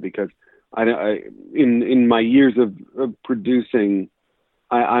also because in my years of producing,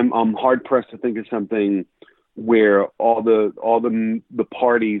 I'm hard pressed to think of something where all the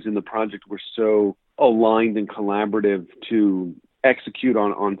parties in the project were so aligned and collaborative to execute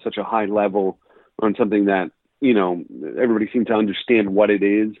on such a high level on something that everybody seemed to understand what it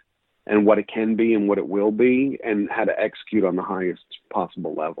is and what it can be and what it will be and how to execute on the highest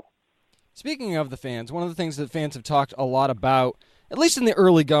possible level. Speaking of the fans, one of the things that fans have talked a lot about, at least in the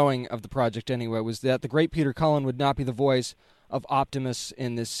early going of the project anyway, was that the great Peter Cullen would not be the voice of Optimus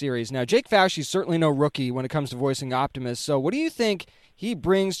in this series. Now, Jake Fauci's certainly no rookie when it comes to voicing Optimus, so what do you think he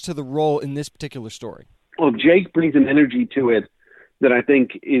brings to the role in this particular story? Well, Jake brings an energy to it that I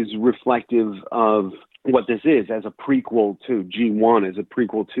think is reflective of what this is as a prequel to G1, as a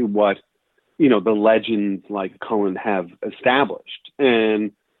prequel to what, the legends like Cullen have established.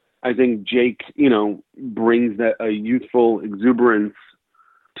 And I think Jake, brings that a youthful exuberance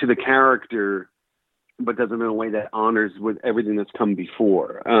to the character, but does it in a way that honors with everything that's come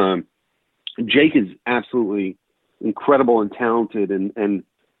before. Jake is absolutely incredible and talented and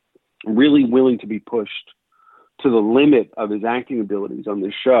really willing to be pushed to the limit of his acting abilities on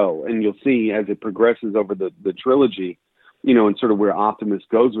this show. And you'll see as it progresses over the trilogy, you know, and sort of where Optimus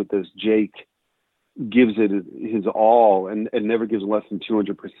goes with this, Jake gives it his all and never gives less than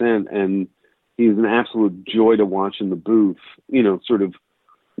 200%. And he's an absolute joy to watch in the booth, you know, sort of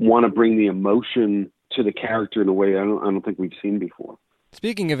want to bring the emotion to the character in a way I don't think we've seen before.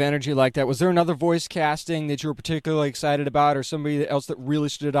 Speaking of energy like that, was there another voice casting that you were particularly excited about, or somebody else that really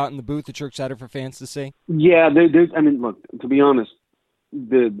stood out in the booth that you're excited for fans to see? Yeah, I mean, look, to be honest,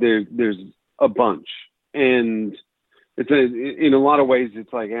 there's a bunch, and in a lot of ways,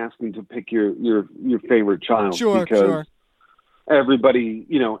 it's like asking to pick your favorite child. Sure. Everybody,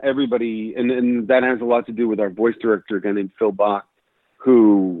 and that has a lot to do with our voice director, a guy named Phil Bach,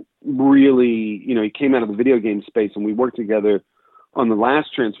 who really, he came out of the video game space, and we worked together on the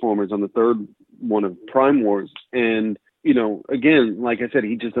last Transformers, on the third one of Prime Wars. And, again, like I said,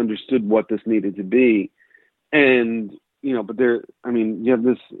 he just understood what this needed to be. And, but you have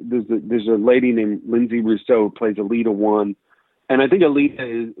there's a lady named Lindsay Rousseau who plays Alita 1. And I think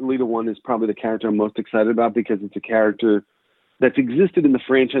Alita 1 is probably the character I'm most excited about, because it's a character that's existed in the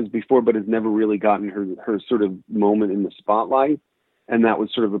franchise before, but has never really gotten her sort of moment in the spotlight. And that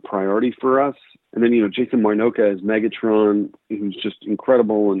was sort of a priority for us. And then, Jason Marnocha as Megatron, who's just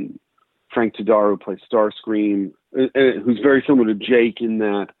incredible, and Frank Todaro plays Starscream, who's very similar to Jake in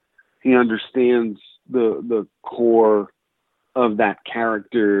that he understands the core of that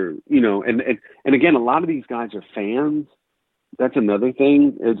character, and again, a lot of these guys are fans. That's another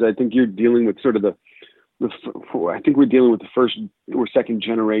thing, is I think you're dealing with sort of I think we're dealing with the first or second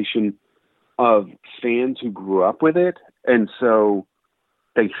generation of fans who grew up with it. And so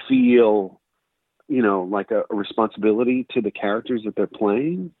they feel, like a responsibility to the characters that they're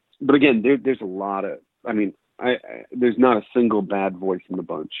playing. But again, there's a lot of, there's not a single bad voice in the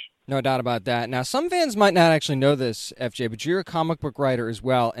bunch. No doubt about that. Now, some fans might not actually know this, FJ, but you're a comic book writer as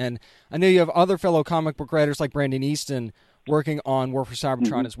well. And I know you have other fellow comic book writers like Brandon Easton working on War for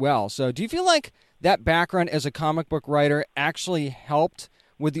Cybertron as well. So do you feel like that background as a comic book writer actually helped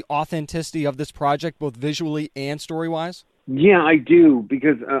with the authenticity of this project, both visually and story-wise? Yeah, I do,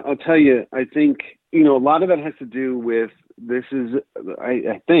 because I'll tell you, I think, a lot of it has to do with, this is,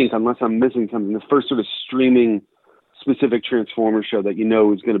 I think, unless I'm missing something, the first sort of streaming specific Transformers show that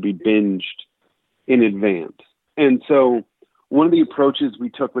is going to be binged in advance. And so one of the approaches we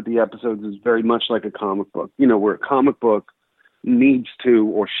took with the episodes is very much like a comic book, where a comic book needs to,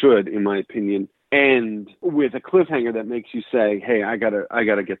 or should, in my opinion, end with a cliffhanger that makes you say, hey, I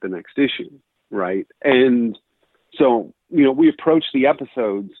gotta get the next issue, right? And so, we approach the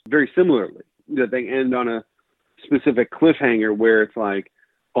episodes very similarly, that they end on a specific cliffhanger where it's like,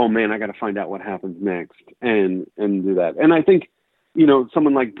 oh man, I got to find out what happens next, and do that. And I think,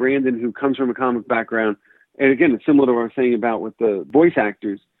 someone like Brandon, who comes from a comic background, and again, it's similar to what I was saying about with the voice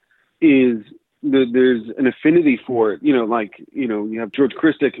actors, is there's an affinity for it. You have George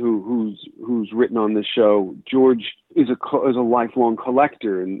Christic, who's written on this show. George is a lifelong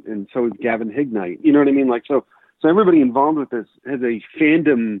collector, and so is Gavin Hignite. You know what I mean? So everybody involved with this has a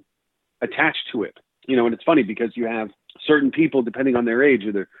fandom attached to it. And it's funny because you have certain people, depending on their age,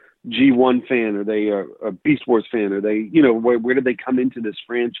 are they G1 fan, or they are a Beast Wars fan, or they, where did they come into this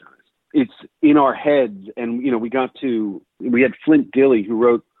franchise? It's in our heads. And, we had Flint Dilley, who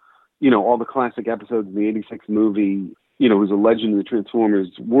wrote, all the classic episodes of the 86 movie, who's a legend in the Transformers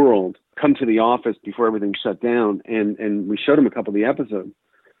world, come to the office before everything shut down. And we showed him a couple of the episodes.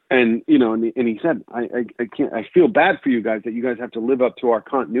 And, and he said, I feel bad for you guys that you guys have to live up to our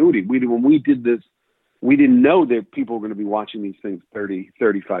continuity. When we did this, we didn't know that people were going to be watching these things 30,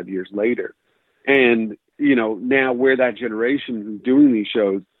 35 years later. And, now we're that generation who's doing these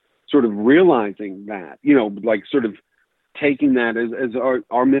shows, sort of realizing that, sort of taking that as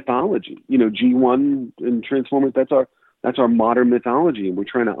our mythology, G1 and Transformers, that's our modern mythology, and we're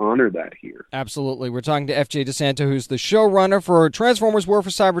trying to honor that here. Absolutely. We're talking to FJ DeSanto, who's the showrunner for Transformers War for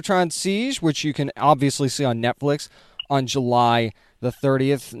Cybertron Siege, which you can obviously see on Netflix on July the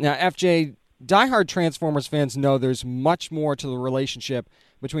 30th. Now, FJ, diehard Transformers fans know there's much more to the relationship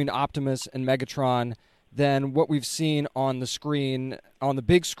between Optimus and Megatron than what we've seen on the screen, on the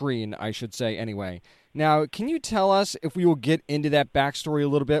big screen, I should say, anyway. Now, can you tell us if we will get into that backstory a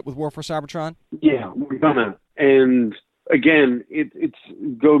little bit with War for Cybertron? Yeah, we're gonna. And again, it's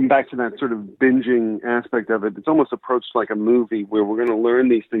going back to that sort of binging aspect of it. It's almost approached like a movie where we're going to learn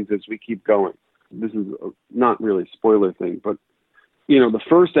these things as we keep going. This is not really a spoiler thing, but, the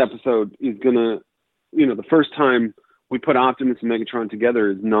first episode is going to, the first time we put Optimus and Megatron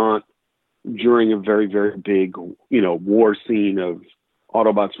together is not during a very, very big, war scene of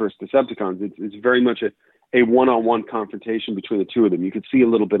Autobots versus Decepticons. It's very much a one-on-one confrontation between the two of them. You could see a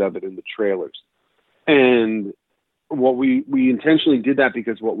little bit of it in the trailers. And what we intentionally did that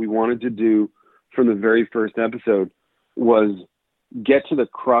because what we wanted to do from the very first episode was get to the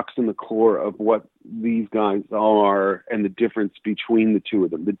crux and the core of what these guys are and the difference between the two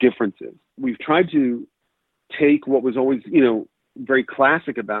of them, the differences. We've tried to take what was always, very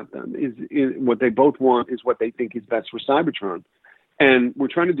classic about them is what they both want is what they think is best for Cybertron. And we're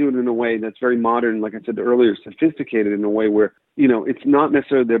trying to do it in a way that's very modern, like I said earlier, sophisticated in a way where, it's not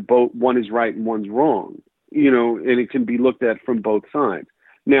necessarily that both one is right and one's wrong, and it can be looked at from both sides.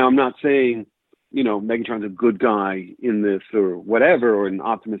 Now, I'm not saying, Megatron's a good guy in this or whatever, or an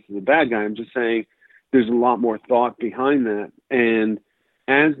Optimus is a bad guy. I'm just saying there's a lot more thought behind that. And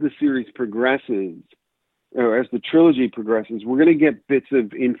as the series progresses, or as the trilogy progresses, we're going to get bits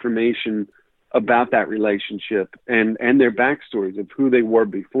of information about that relationship and their backstories of who they were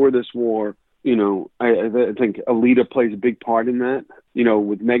before this war. I think Alita plays a big part in that.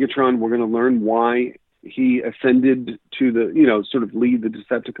 With Megatron, we're going to learn why he ascended to the, sort of lead the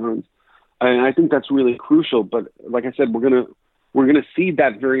Decepticons. And I think that's really crucial. But like I said, we're gonna see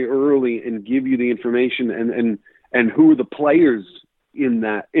that very early and give you the information and who are the players in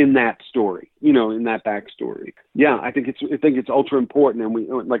that story, in that backstory. Yeah, I think it's ultra important. And we,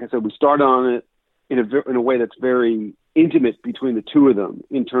 like I said, we start on it in a way that's very intimate between the two of them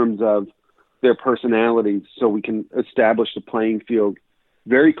in terms of their personalities, so we can establish the playing field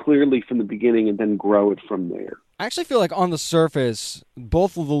very clearly from the beginning and then grow it from there. I actually feel like on the surface,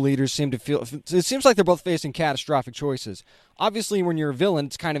 both of the leaders seem to feel... It seems like they're both facing catastrophic choices. Obviously, when you're a villain,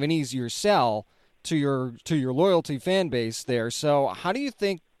 it's kind of an easier sell to your loyalty fan base there. So how do you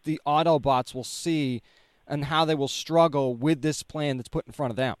think the Autobots will see and how they will struggle with this plan that's put in front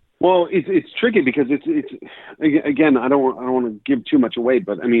of them? Well, it's tricky because it's again, I don't want to give too much away,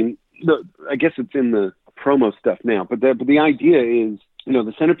 but I mean, I guess it's in the promo stuff now. But the idea is,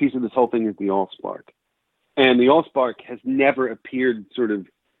 the centerpiece of this whole thing is the Allspark. And the Allspark has never appeared sort of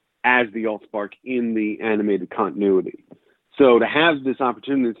as the Allspark in the animated continuity. So to have this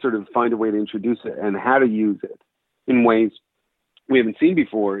opportunity to sort of find a way to introduce it and how to use it in ways we haven't seen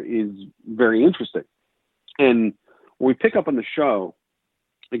before is very interesting. And when we pick up on the show,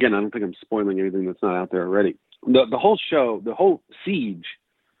 again, I don't think I'm spoiling anything that's not out there already. The whole show, the whole siege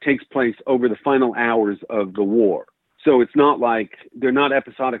takes place over the final hours of the war. So it's not like, they're not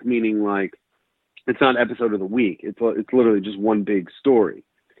episodic, meaning like, it's not episode of the week. It's literally just one big story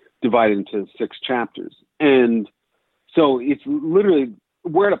divided into 6 chapters. And so it's literally,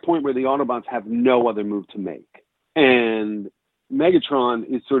 we're at a point where the Autobots have no other move to make. And Megatron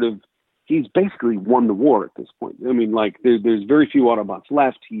is sort of, he's basically won the war at this point. I mean, like, there's very few Autobots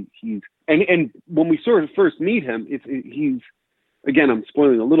left. And when we sort of first meet him, he's, again, I'm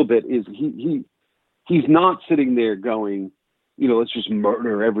spoiling a little bit, is he's not sitting there going, let's just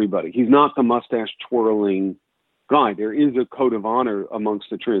murder everybody. He's not the mustache twirling guy. There is a code of honor amongst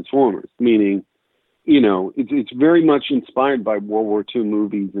the Transformers, meaning, it's very much inspired by World War II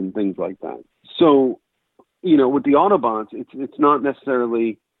movies and things like that. So, with the Autobots, it's not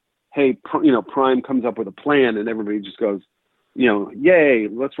necessarily, hey, Prime comes up with a plan and everybody just goes, yay,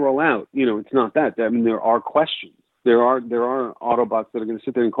 let's roll out. It's not that. I mean, there are questions. There are Autobots that are going to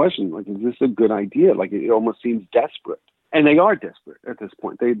sit there and question, like, is this a good idea? Like, it almost seems desperate. And they are desperate at this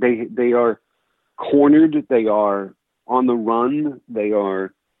point. They are cornered. They are on the run.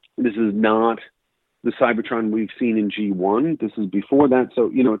 This is not the Cybertron we've seen in G1. This is before that. So,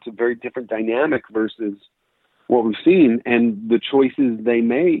 it's a very different dynamic versus what we've seen. And the choices they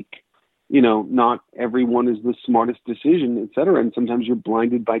make, not everyone is the smartest decision, et cetera. And sometimes you're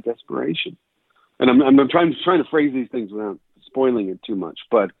blinded by desperation. And I'm trying to phrase these things without spoiling it too much.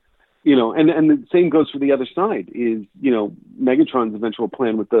 But, and the same goes for the other side is, Megatron's eventual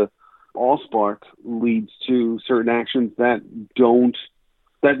plan with the Allspark leads to certain actions that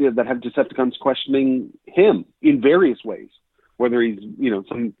have Decepticons questioning him in various ways. Whether he's,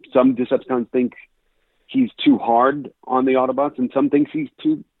 some Decepticons think he's too hard on the Autobots and some thinks he's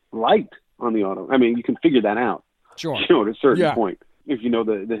too light on the Autobots. I mean, you can figure that out. Sure. At a certain point, if you know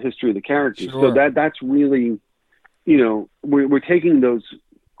the history of the characters. Sure. So that's really, we're taking those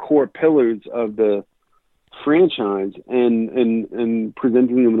core pillars of the franchise and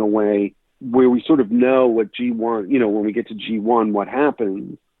presenting them in a way where we sort of know what G1, when we get to G1, what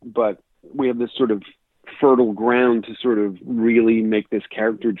happens, but we have this sort of fertile ground to sort of really make this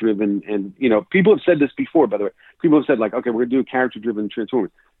character driven. And, people have said this before, by the way. People have said, like, okay, we're going to do a character driven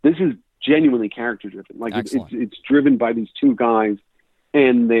Transformers. This is genuinely character driven. Like, it's driven by these two guys,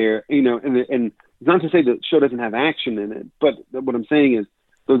 and they're, and it's not to say the show doesn't have action in it, but what I'm saying is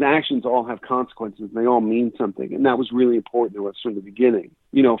those actions all have consequences. And they all mean something. And that was really important to us from the beginning.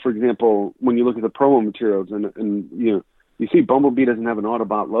 For example, when you look at the promo materials and you see Bumblebee doesn't have an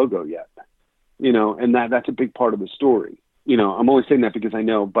Autobot logo yet, and that's a big part of the story. I'm only saying that because I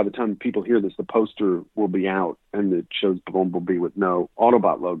know by the time people hear this, the poster will be out and it shows Bumblebee with no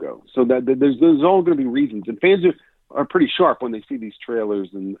Autobot logo. So that there's all going to be reasons. And fans are pretty sharp when they see these trailers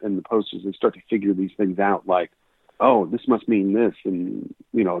and the posters. They start to figure these things out, like, oh, this must mean this, and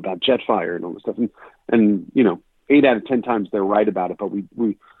about Jetfire and all this stuff. And 8 out of 10 times they're right about it, but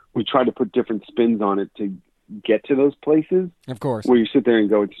we try to put different spins on it to get to those places. Of course. Where you sit there and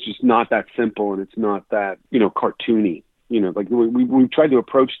go, it's just not that simple, and it's not that cartoony. Like we tried to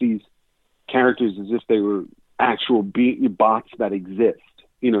approach these characters as if they were actual bots that exist.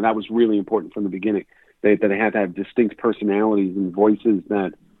 That was really important from the beginning. That they had to have distinct personalities and voices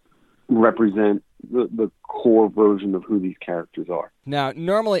that represent the core version of who these characters are. Now,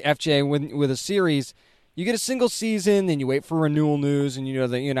 normally, FJ, with a series, you get a single season, then you wait for renewal news, and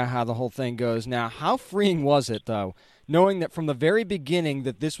you know how the whole thing goes. Now, how freeing was it, though, knowing that from the very beginning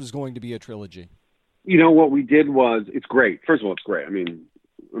that this was going to be a trilogy? What we did was, it's great. First of all, it's great. I mean,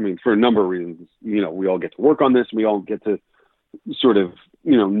 for a number of reasons. We all get to work on this. We all get to sort of,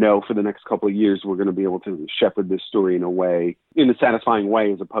 know for the next couple of years we're going to be able to shepherd this story in a satisfying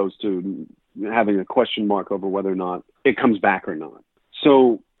way, as opposed to having a question mark over whether or not it comes back or not.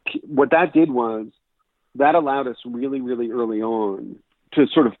 So what that did was that allowed us really, really early on to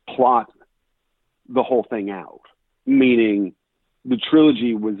sort of plot the whole thing out, meaning the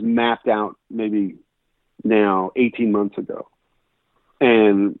trilogy was mapped out maybe now 18 months ago.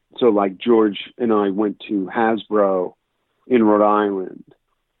 And so like George and I went to Hasbro in Rhode Island,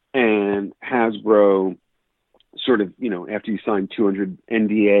 and Hasbro sort of, after you sign 200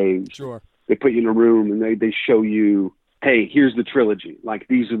 NDAs, sure, they put you in a room and they show you, hey, here's the trilogy. Like,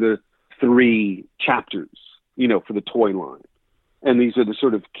 these are the 3 chapters, for the toy line. And these are the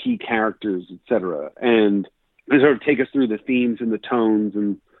sort of key characters, et cetera. And they sort of take us through the themes and the tones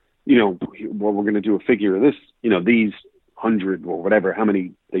and, we're going to do a figure of this, these 100 or whatever, how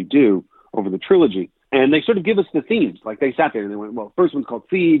many they do over the trilogy. And they sort of give us the themes. Like, they sat there and they went, well, first one's called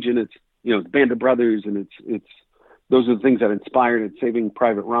Siege, and it's, it's Band of Brothers, and it's those are the things that inspired it. Saving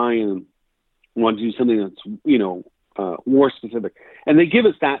Private Ryan. We want to do something that's, war specific. And they give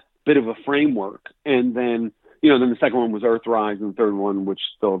us that bit of a framework. And then, then the second one was Earthrise, and the third one, which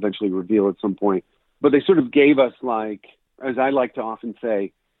they'll eventually reveal at some point. But they sort of gave us, like, as I like to often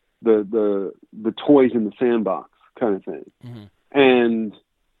say, the toys in the sandbox kind of thing. Mm-hmm. And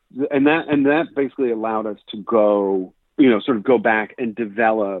that basically allowed us to go, sort of go back and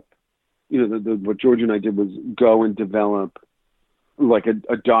develop, what George and I did was go and develop like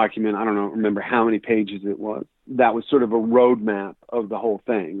a document. I don't remember how many pages it was. That was sort of a roadmap of the whole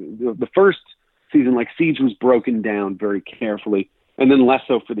thing. The first season, like Siege, was broken down very carefully, and then less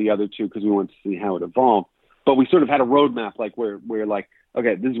so for the other two because we wanted to see how it evolved. But we sort of had a roadmap, like where like,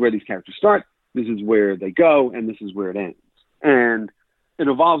 okay, this is where these characters start, this is where they go, and this is where it ends. And it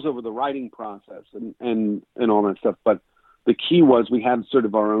evolves over the writing process and all that stuff. But the key was we had sort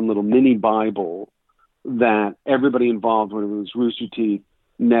of our own little mini Bible that everybody involved, whether it was Rooster Teeth,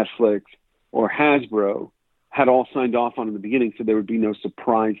 Netflix, or Hasbro, had all signed off on in the beginning, so there would be no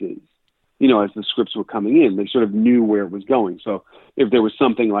surprises. As the scripts were coming in, they sort of knew where it was going. So if there was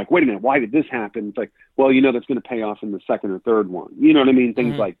something like, wait a minute, why did this happen? It's like, well, that's going to pay off in the second or third one. You know what I mean?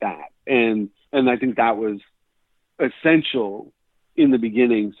 Things like that. And I think that was essential in the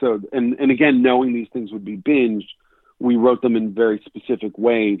beginning. So, and again, knowing these things would be binged, we wrote them in very specific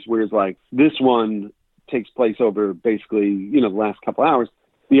ways. Whereas like this one takes place over basically, the last couple hours.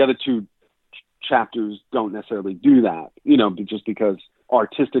 The other 2 chapters don't necessarily do that, just because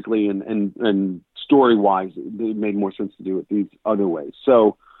artistically and story-wise, it made more sense to do it these other ways.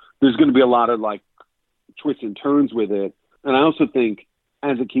 So there's going to be a lot of like twists and turns with it. And I also think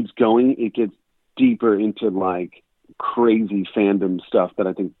as it keeps going, it gets deeper into like crazy fandom stuff that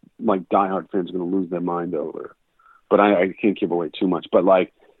I think like diehard fans are going to lose their mind over. But I can't give away too much. But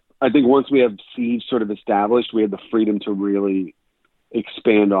like, I think once we have Siege sort of established, we have the freedom to really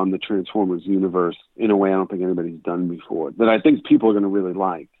expand on the Transformers universe in a way I don't think anybody's done before, that I think people are going to really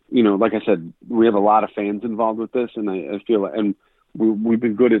like. Like I said, we have a lot of fans involved with this, and I feel, and we've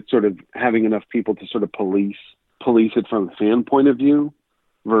been good at sort of having enough people to sort of police it from a fan point of view,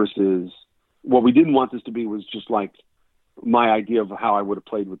 versus what we didn't want this to be was just like my idea of how I would have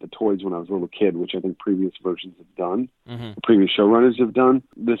played with the toys when I was a little kid, which I think previous versions have done, previous showrunners have done.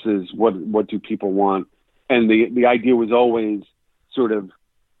 This is what do people want? And the idea was always sort of,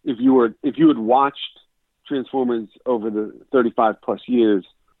 if you had watched Transformers over the 35 plus years,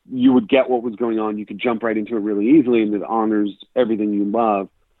 you would get what was going on. You could jump right into it really easily, and it honors everything you love.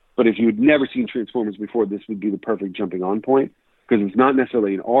 But if you had never seen Transformers before, this would be the perfect jumping on point, because it's not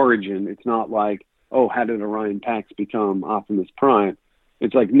necessarily an origin. It's not like, oh, how did Orion Pax become Optimus Prime?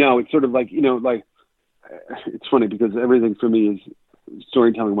 It's like, no, it's sort of like, like, it's funny because everything for me is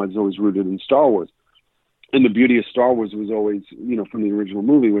storytelling-wise is always rooted in Star Wars. And the beauty of Star Wars was always, from the original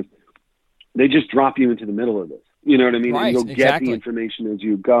movie, was they just drop you into the middle of this. You know what I mean? Right, and you'll get the information as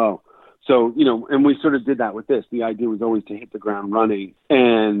you go. So, and we sort of did that with this. The idea was always to hit the ground running.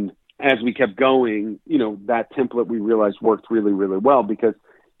 And as we kept going, that template we realized worked really, really well, because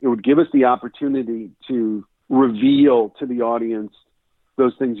it would give us the opportunity to reveal to the audience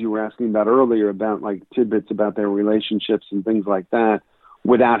those things you were asking about earlier, about like tidbits about their relationships and things like that,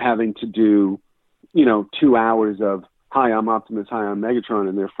 without having to do, 2 hours of, hi, I'm Optimus, hi, I'm Megatron,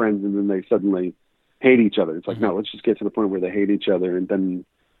 and they're friends, and then they suddenly hate each other. It's like, no, let's just get to the point where they hate each other and then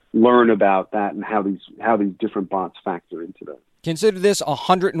learn about that and how these different bots factor into that. Consider this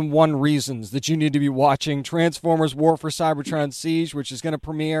 101 reasons that you need to be watching Transformers War for Cybertron Siege, which is going to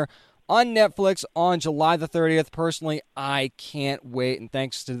premiere on Netflix on July the 30th. Personally, I can't wait. And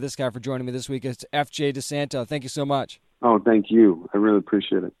thanks to this guy for joining me this week. It's FJ DeSanto. Thank you so much. Oh, thank you. I really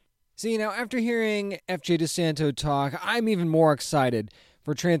appreciate it. See, now, after hearing FJ DeSanto talk, I'm even more excited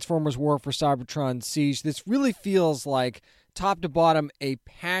for Transformers War for Cybertron Siege. This really feels like, top to bottom, a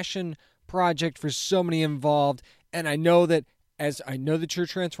passion project for so many involved. And I know that, as I know that you're a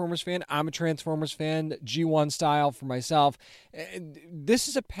Transformers fan, I'm a Transformers fan, G1 style for myself. This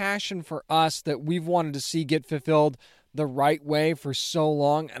is a passion for us that we've wanted to see get fulfilled the right way for so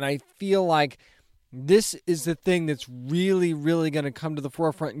long. And I feel like this is the thing that's really, really going to come to the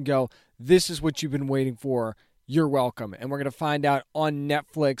forefront and go, this is what you've been waiting for. You're welcome. And we're going to find out on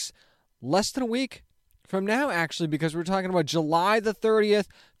Netflix less than a week from now, actually, because we're talking about July the 30th.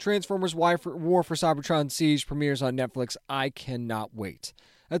 Transformers War for Cybertron Siege premieres on Netflix. I cannot wait.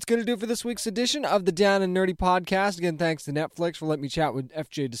 That's going to do it for this week's edition of the Down and Nerdy podcast. Again, thanks to Netflix for letting me chat with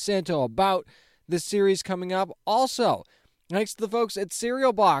FJ DeSanto about this series coming up. Also, thanks to the folks at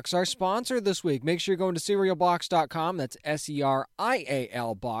Cereal Box, our sponsor this week. Make sure you're going to cerealbox.com. That's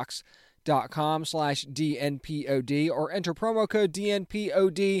SERIAL box.com/DNPOD, or enter promo code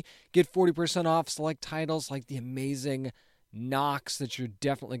DNPOD. Get 40% off select titles like the amazing Knox that you're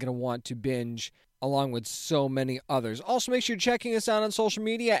definitely going to want to binge, along with so many others. Also, make sure you're checking us out on social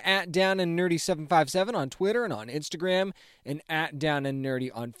media at Down and Nerdy 757 on Twitter and on Instagram, and at Down and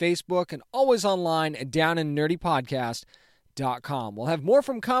Nerdy on Facebook, and always online at downandnerdypodcast.com. We'll have more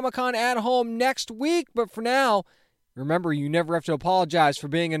from Comic-Con at Home next week, but for now, remember, you never have to apologize for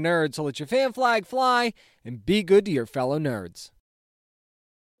being a nerd, so let your fan flag fly and be good to your fellow nerds.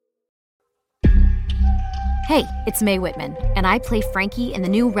 Hey, it's Mae Whitman, and I play Frankie in the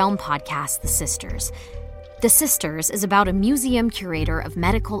new Realm podcast, The Sisters. The Sisters is about a museum curator of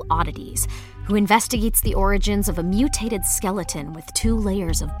medical oddities who investigates the origins of a mutated skeleton with 2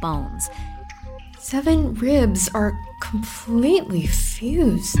 layers of bones. 7 ribs are completely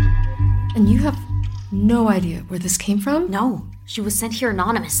fused. And you have no idea where this came from? No, she was sent here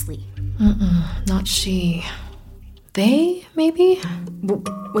anonymously. Not she. They, maybe?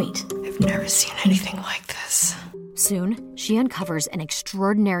 Wait. I've never seen anything like this. Soon, she uncovers an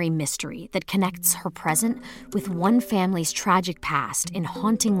extraordinary mystery that connects her present with one family's tragic past in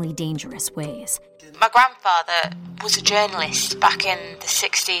hauntingly dangerous ways. My grandfather was a journalist back in the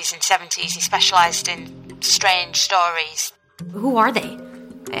 60s and 70s. He specialised in strange stories. Who are they?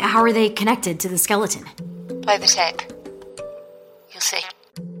 How are they connected to the skeleton? Play the tape. You'll see.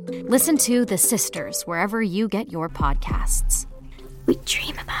 Listen to The Sisters wherever you get your podcasts. We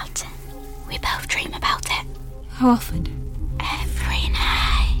dream about it. We both dream about it. How often? Every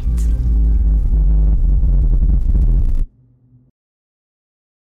night.